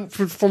have learnt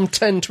from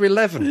 10 to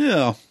 11.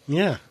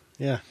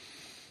 Yeah.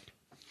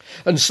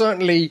 And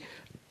certainly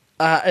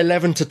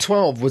 11 to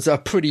 12 was a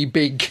pretty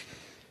big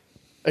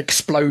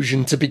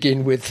explosion to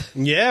begin with.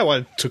 Yeah, well,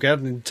 it took out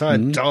an entire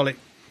Dalek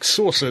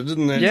saucer,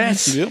 didn't it?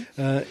 Yes.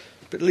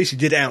 But at least he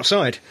did it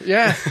outside.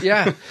 Yeah.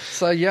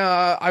 So,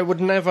 I would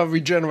never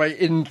regenerate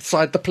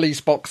inside the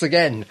police box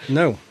again.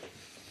 No.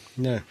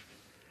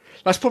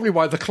 That's probably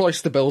why the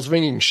cloister bell's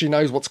ringing. She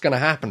knows what's going to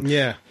happen.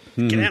 Yeah.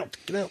 Get out.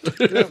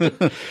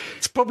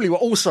 It's probably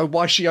also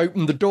why she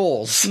opened the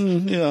doors.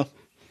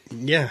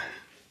 Yeah.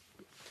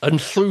 And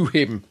threw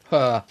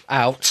her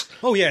out.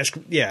 Oh, yeah,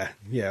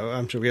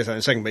 I'm sure we'll get that in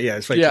a second, but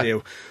it's very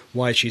clear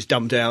why she's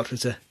dumped out.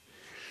 It's a...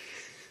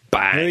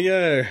 Bang! There we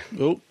go.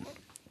 Oh.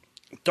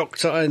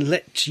 Doctor, I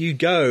let you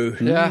go.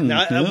 Yeah.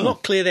 Now, I'm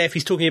not clear there if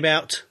he's talking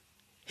about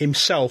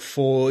himself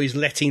or he's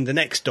letting the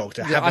next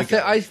Doctor have a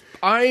go.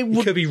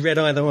 It could be read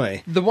either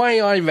way. The way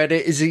I read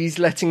it is he's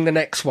letting the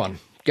next one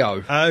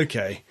go.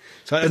 Okay.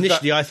 So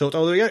initially I thought,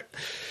 there we go.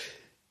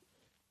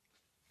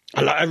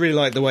 I really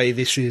like the way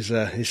this is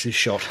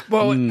shot.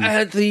 Well,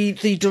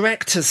 the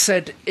director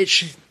said it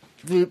should,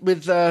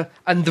 with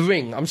and the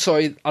ring. I'm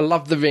sorry, I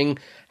love the ring.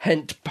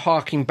 Hence,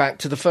 harking back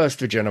to the first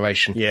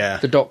regeneration. Yeah,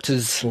 the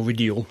Doctor's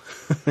renewal.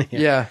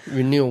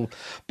 Renewal.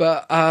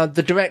 But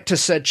the director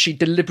said she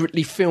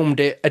deliberately filmed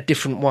it a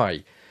different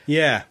way.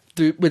 Yeah,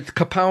 with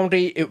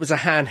Capaldi, it was a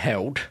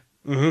handheld.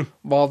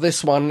 While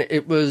this one,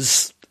 it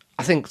was,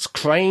 I think it's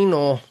crane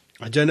or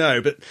I don't know,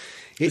 but.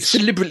 It's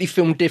deliberately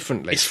filmed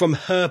differently. It's from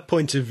her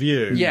point of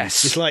view.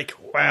 Yes. It's like,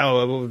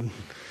 wow,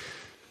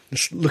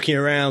 just looking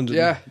around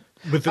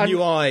with the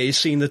new eyes,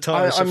 seeing the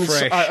TARDIS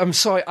afresh. I'm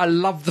sorry, I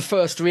love the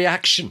first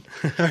reaction,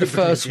 the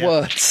first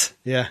words.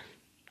 Yeah.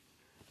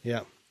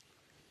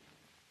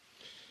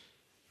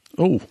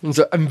 Oh. Was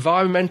it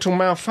environmental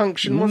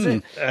malfunction, was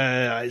it?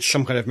 It's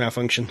some kind of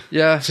malfunction.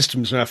 Yeah.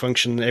 Systems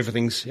malfunction.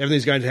 Everything's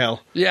going to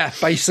hell. Yeah,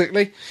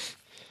 basically.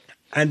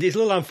 And it's a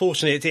little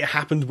unfortunate it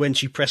happened when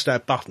she pressed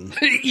that button.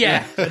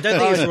 Yeah. I don't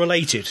think it's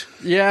related.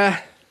 Yeah.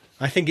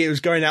 I think it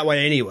was going that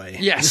way anyway.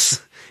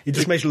 Yes. It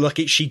just makes it look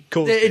like she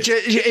caused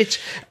it.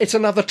 It's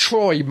another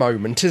Troy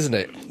moment, isn't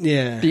it?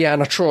 Yeah.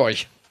 Deanna Troy.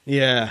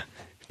 Yeah.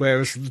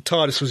 Whereas the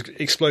TARDIS was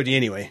exploding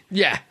anyway.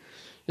 Yeah.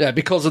 Yeah,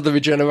 because of the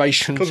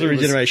regeneration. Because of the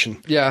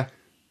regeneration. Yeah.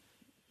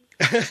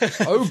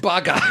 Oh,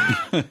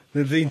 bugger.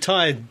 The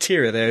entire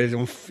interior there is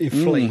in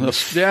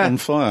flames. Yeah. On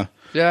fire.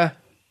 Yeah.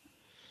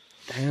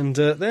 And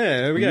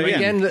there we go.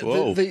 Again,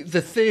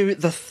 the theory,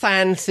 the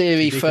fan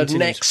theory for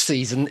next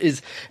season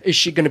is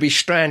she going to be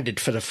stranded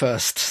for the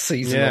first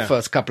season or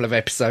first couple of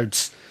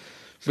episodes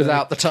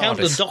without the TARDIS? Count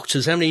the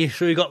doctors. How many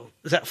have we got?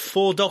 Is that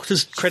 4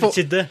 doctors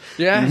credited there?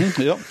 Yeah.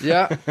 Yep.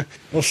 Yeah.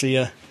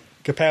 Obviously,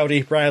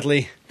 Capaldi,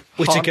 Bradley,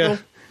 Whittaker,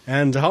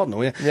 and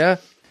Hartnell, yeah. Yeah.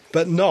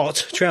 But not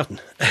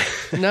Troughton.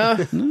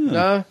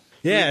 No.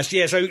 Yes,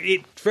 yeah, so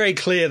it's very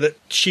clear that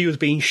she was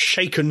being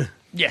shaken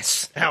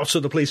out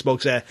of the police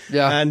box there.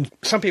 Yeah. And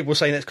some people were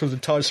saying that's because the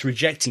TARDIS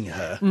rejecting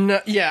her. No,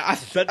 yeah.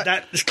 But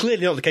that's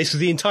clearly not the case because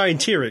the entire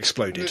interior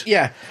exploded.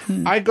 Yeah.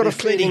 I got a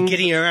Clearly feeling...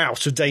 getting her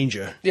out of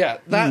danger. Yeah,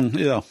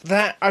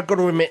 that, I've got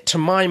to admit, to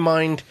my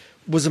mind,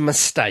 was a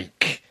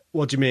mistake.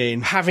 What do you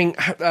mean? Having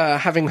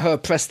her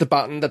press the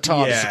button, the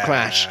TARDIS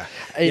crash.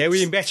 It would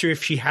have been better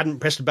if she hadn't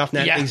pressed the button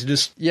and things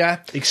just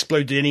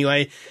exploded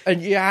anyway.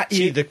 And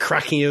see the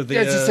cracking of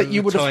the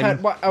you would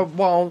have had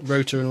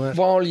rotor and all that.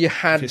 While you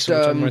had it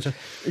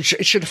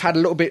should have had a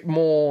little bit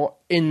more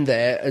in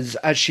there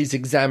as she's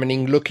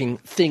examining, looking,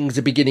 things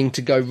are beginning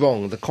to go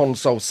wrong. The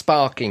console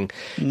sparking,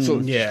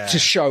 to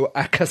show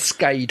a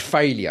cascade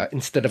failure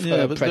instead of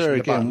her pressing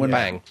the button.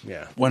 Bang.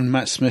 When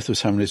Matt Smith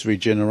was having his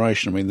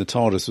regeneration, I mean, the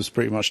TARDIS was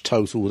pretty much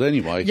totaled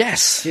anyway.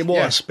 Yes, it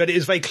was, but it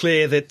was very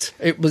clear that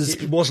it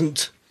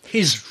wasn't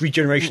his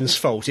regeneration's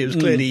fault. It was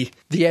clearly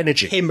the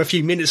energy. Him a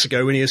few minutes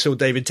ago when he saw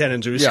David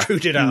Tennant who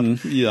screwed it up.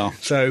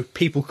 So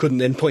people couldn't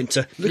then point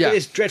to, look at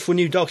this dreadful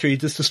new Doctor, he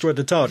just destroyed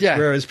the TARDIS.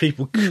 Whereas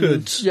people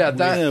could. But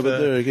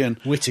there again,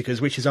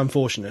 Whittaker's, which is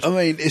unfortunate. I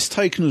mean, it's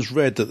taken as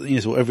read that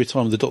every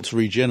time the Doctor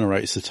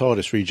regenerates, the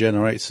TARDIS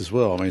regenerates as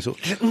well. I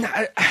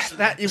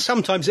mean,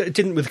 sometimes it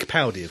didn't with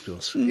Capaldi, of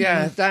course.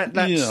 Yeah,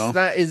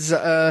 that is.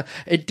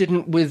 It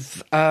didn't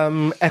with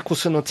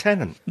Eccleston or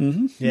Tennant.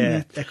 Mm-hmm.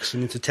 Yeah,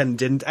 Eccleston into Tennant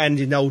didn't, and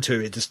in old two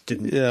it just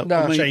didn't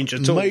change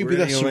at all. Maybe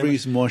that's the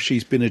reason why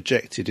she's been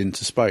ejected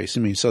into space.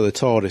 I mean, so the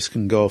TARDIS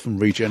can go off and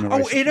regenerate.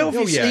 Oh, it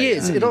obviously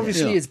is. It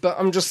obviously is. But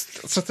I'm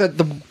just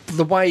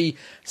the way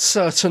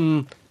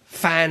certain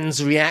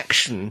fans'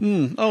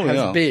 reaction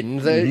has been.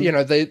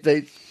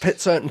 They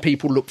certain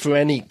people look for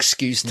any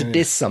excuse to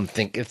diss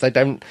something if they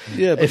don't.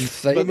 Yeah, but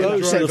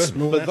those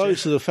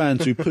are the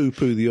fans who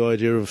poo-poo the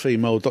idea of a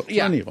female Doctor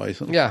anyway.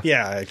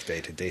 Yeah,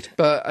 indeed.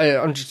 But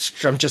I'm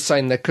just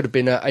saying there could have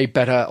been a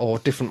better or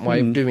different way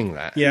of doing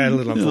that. Yeah, a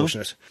little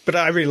unfortunate. But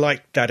I really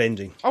liked that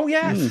ending. Oh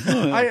yeah,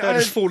 I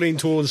was falling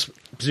towards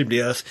presumably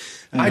Earth.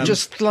 I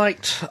just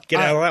liked get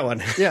out of that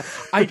one. Yeah,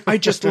 I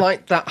just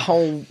liked that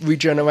whole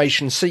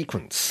regeneration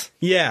sequence.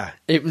 Yeah,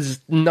 it was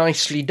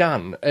nicely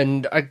done,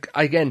 and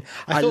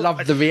I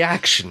loved the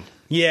reaction.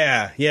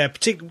 Yeah.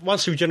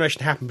 Once the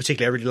regeneration happened,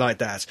 particularly, I really liked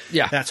that.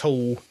 Yeah, that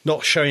whole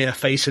not showing her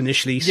face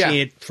initially,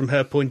 seeing it from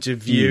her point of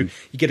view.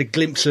 You get a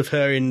glimpse of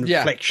her in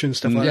reflection,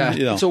 stuff like that.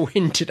 Yeah, it's all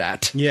hinted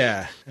at.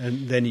 Yeah,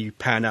 and then you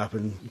pan up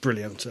and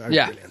brilliant.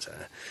 Brilliant.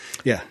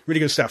 Really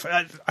good stuff.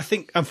 I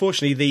think,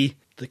 unfortunately,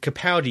 the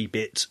Capaldi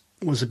bit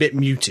was a bit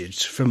muted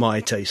for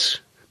my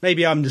taste.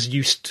 Maybe I'm just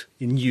used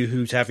in New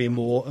Who to having a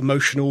more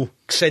emotional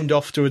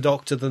send-off to a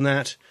Doctor than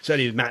that.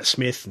 Certainly with Matt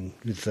Smith and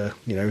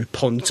with,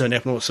 Ponton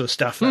and all that sort of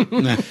stuff.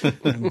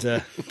 And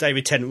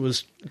David Tennant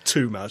was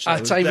too much.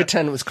 David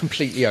Tennant was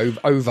completely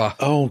over.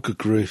 Oh, good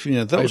grief.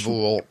 Yeah, that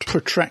overwrought. Was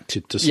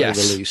protracted, to say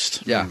the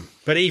least. Yeah.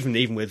 But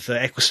even with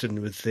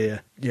Eccleston, with the,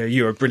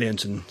 you were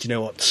brilliant and you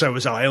know what, so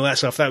was I, all that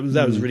stuff, that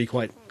was really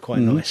quite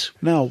nice.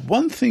 Now,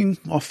 one thing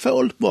I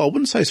felt, I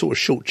wouldn't say sort of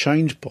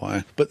shortchanged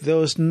by, but there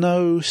was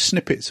no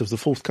snippets of the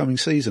forthcoming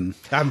season.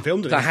 They haven't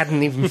filmed it. They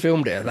hadn't even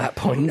filmed it at that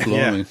point.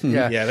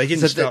 Yeah, they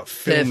didn't start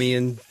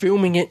filming.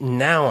 Filming it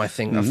now, I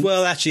think.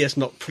 Well, actually, that's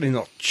probably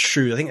not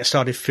true. I think they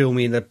started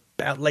filming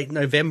about late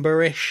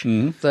November-ish,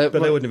 but they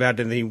wouldn't have had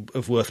anything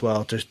of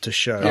worthwhile to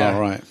show. Yeah,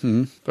 right.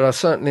 But I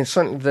certainly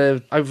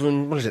they're over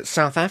in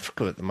South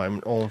Africa at the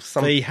moment, or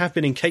something. They have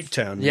been in Cape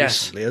Town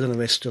recently. I don't know if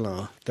they still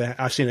are.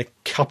 I've seen a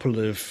couple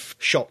of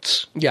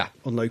shots.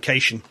 On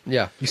location.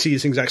 Yeah, you see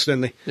these things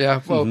accidentally.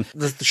 Yeah, well,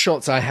 the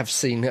shots I have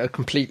seen are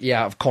completely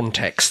out of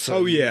context.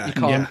 So you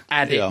can't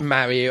add it,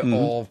 marry it,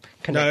 or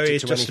connect it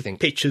to just anything.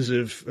 Pictures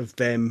of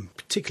them,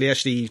 particularly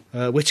actually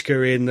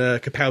Whittaker in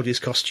Capaldi's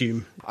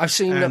costume. I've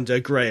seen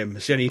and Graham.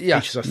 It's the only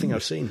pictures I think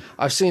I've seen.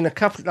 I've seen a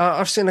couple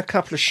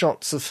of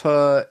shots of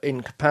her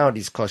in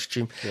Capaldi's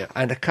costume,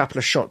 and a couple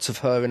of shots of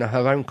her in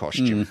her own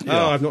costume.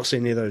 Oh, I've not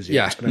seen any of those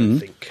yet. I don't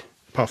think.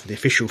 apart from the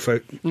official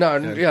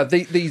photo.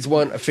 These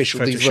weren't official.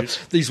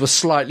 These were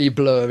slightly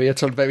blurry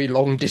at a very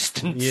long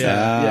distance.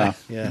 Yeah.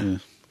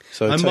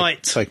 So I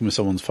might take them with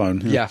someone's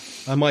phone. Yeah.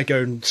 I might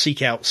go and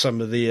seek out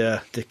some of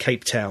the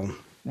Cape Town.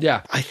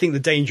 Yeah. I think the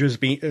dangers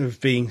of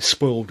being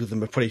spoiled with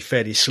them are probably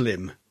fairly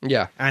slim.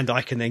 Yeah. And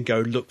I can then go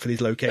look for these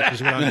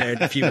locations when I'm there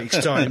in a few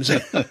weeks' time. So.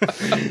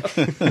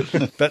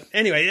 But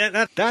anyway,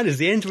 that is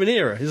the end of an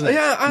era, isn't it?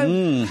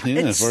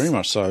 Yeah, very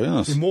much so,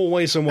 yes. In more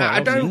ways than one. I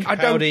don't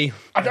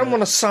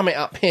want to sum it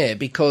up here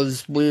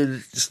because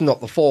it's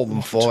not the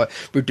forum for it.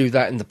 We'll do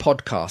that in the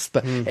podcast.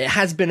 But it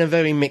has been a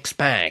very mixed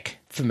bag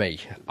for me.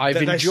 I've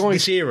enjoyed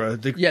this era,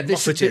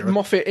 this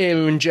Moffat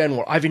era in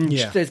general.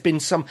 There's been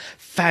some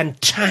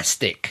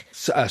fantastic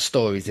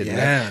stories in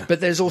there, but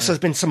there's also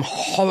been some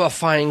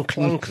horrifying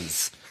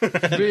clunkers,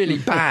 really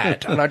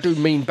bad, and I do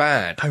mean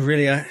bad. I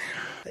really,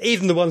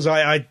 even the ones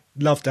I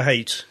love to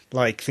hate,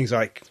 like things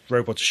like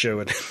Robot Show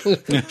and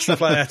stuff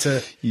like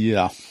that.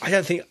 I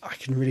don't think I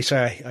can really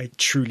say I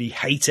truly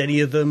hate any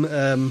of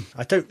them.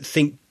 I don't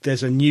think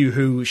there's a new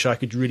Who which I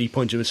could really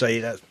point to and say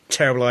that's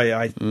terrible.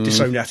 I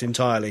disown that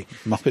entirely.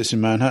 Muppets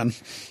in Manhattan.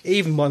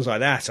 Even ones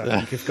like that,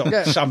 I think, have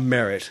got some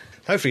merit.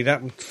 Hopefully,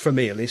 that, for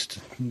me at least,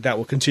 that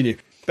will continue.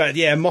 But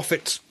yeah,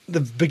 the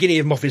beginning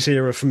of Moffat's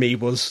era for me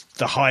was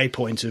the high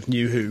point of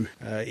New Who.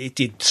 It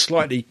did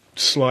slightly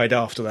slide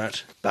after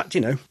that, but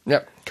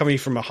coming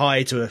from a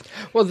high to a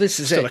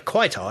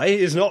quite high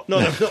is not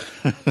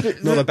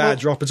a bad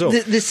drop at all.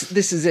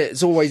 This is it.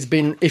 It's always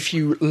been, if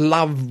you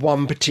love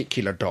one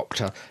particular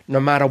Doctor, no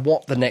matter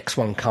what the next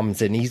one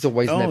comes in, he's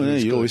always never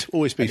as good. You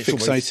always be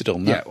fixated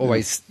on that.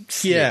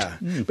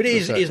 But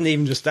it isn't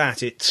even just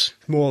that. It's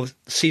more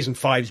season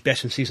 5 is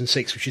better than season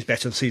 6, which is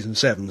better than season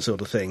 7, sort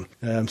of thing.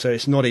 So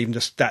it's not even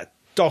just that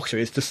Doctor,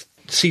 it's just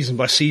season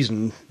by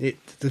season, the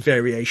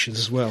variations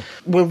as well.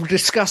 We'll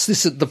discuss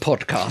this at the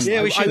podcast.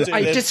 Yeah, we should.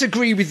 I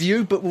disagree with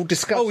you, but we'll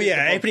discuss. Oh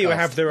yeah, everybody will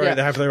have their own.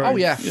 They have their own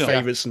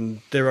favourites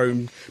and their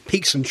own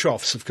peaks and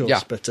troughs, of course.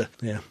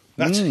 Yeah.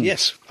 But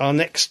yes, our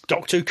next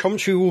Doctor Who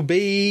commentary will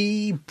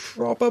be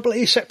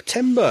probably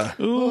September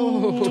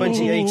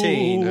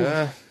 2018.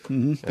 Yeah.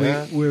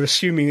 We're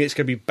assuming it's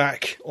going to be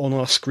back on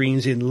our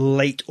screens in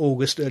late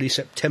August, early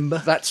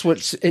September. That's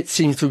what it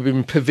seems to have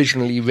been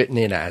provisionally written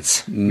in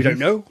as. We don't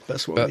know.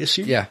 That's what we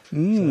assume. Yeah.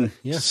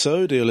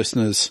 So, dear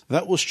listeners,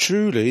 that was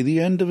truly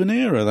the end of an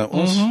era, that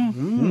was.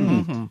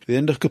 The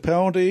end of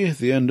Capaldi,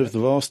 the end of the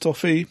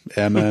Vastoffy,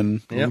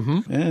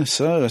 MN.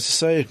 So, as I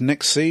say,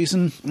 next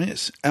season,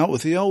 it's out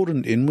with the old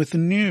and in with the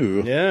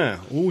new. Yeah,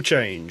 all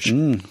change.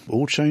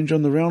 All change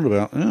on the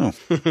roundabout,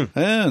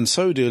 And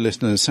so, dear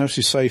listeners, how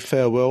to say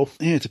farewell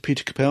here to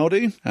Peter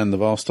Capaldi and the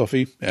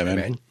Vastoffy,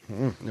 MN.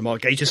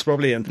 Mark Gatiss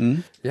probably,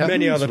 and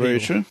many other people. Very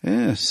true.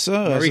 Yeah,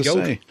 so as I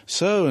say,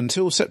 so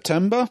until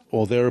September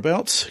or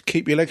thereabouts,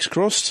 keep your legs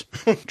crossed.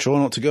 Try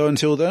not to go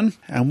until then,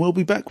 and we'll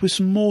be back with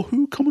some more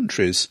Who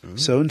commentaries.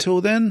 So until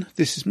then,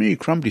 this is me,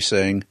 Crumbly,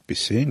 saying, be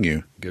seeing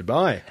you.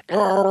 Goodbye.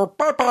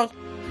 Bye-bye.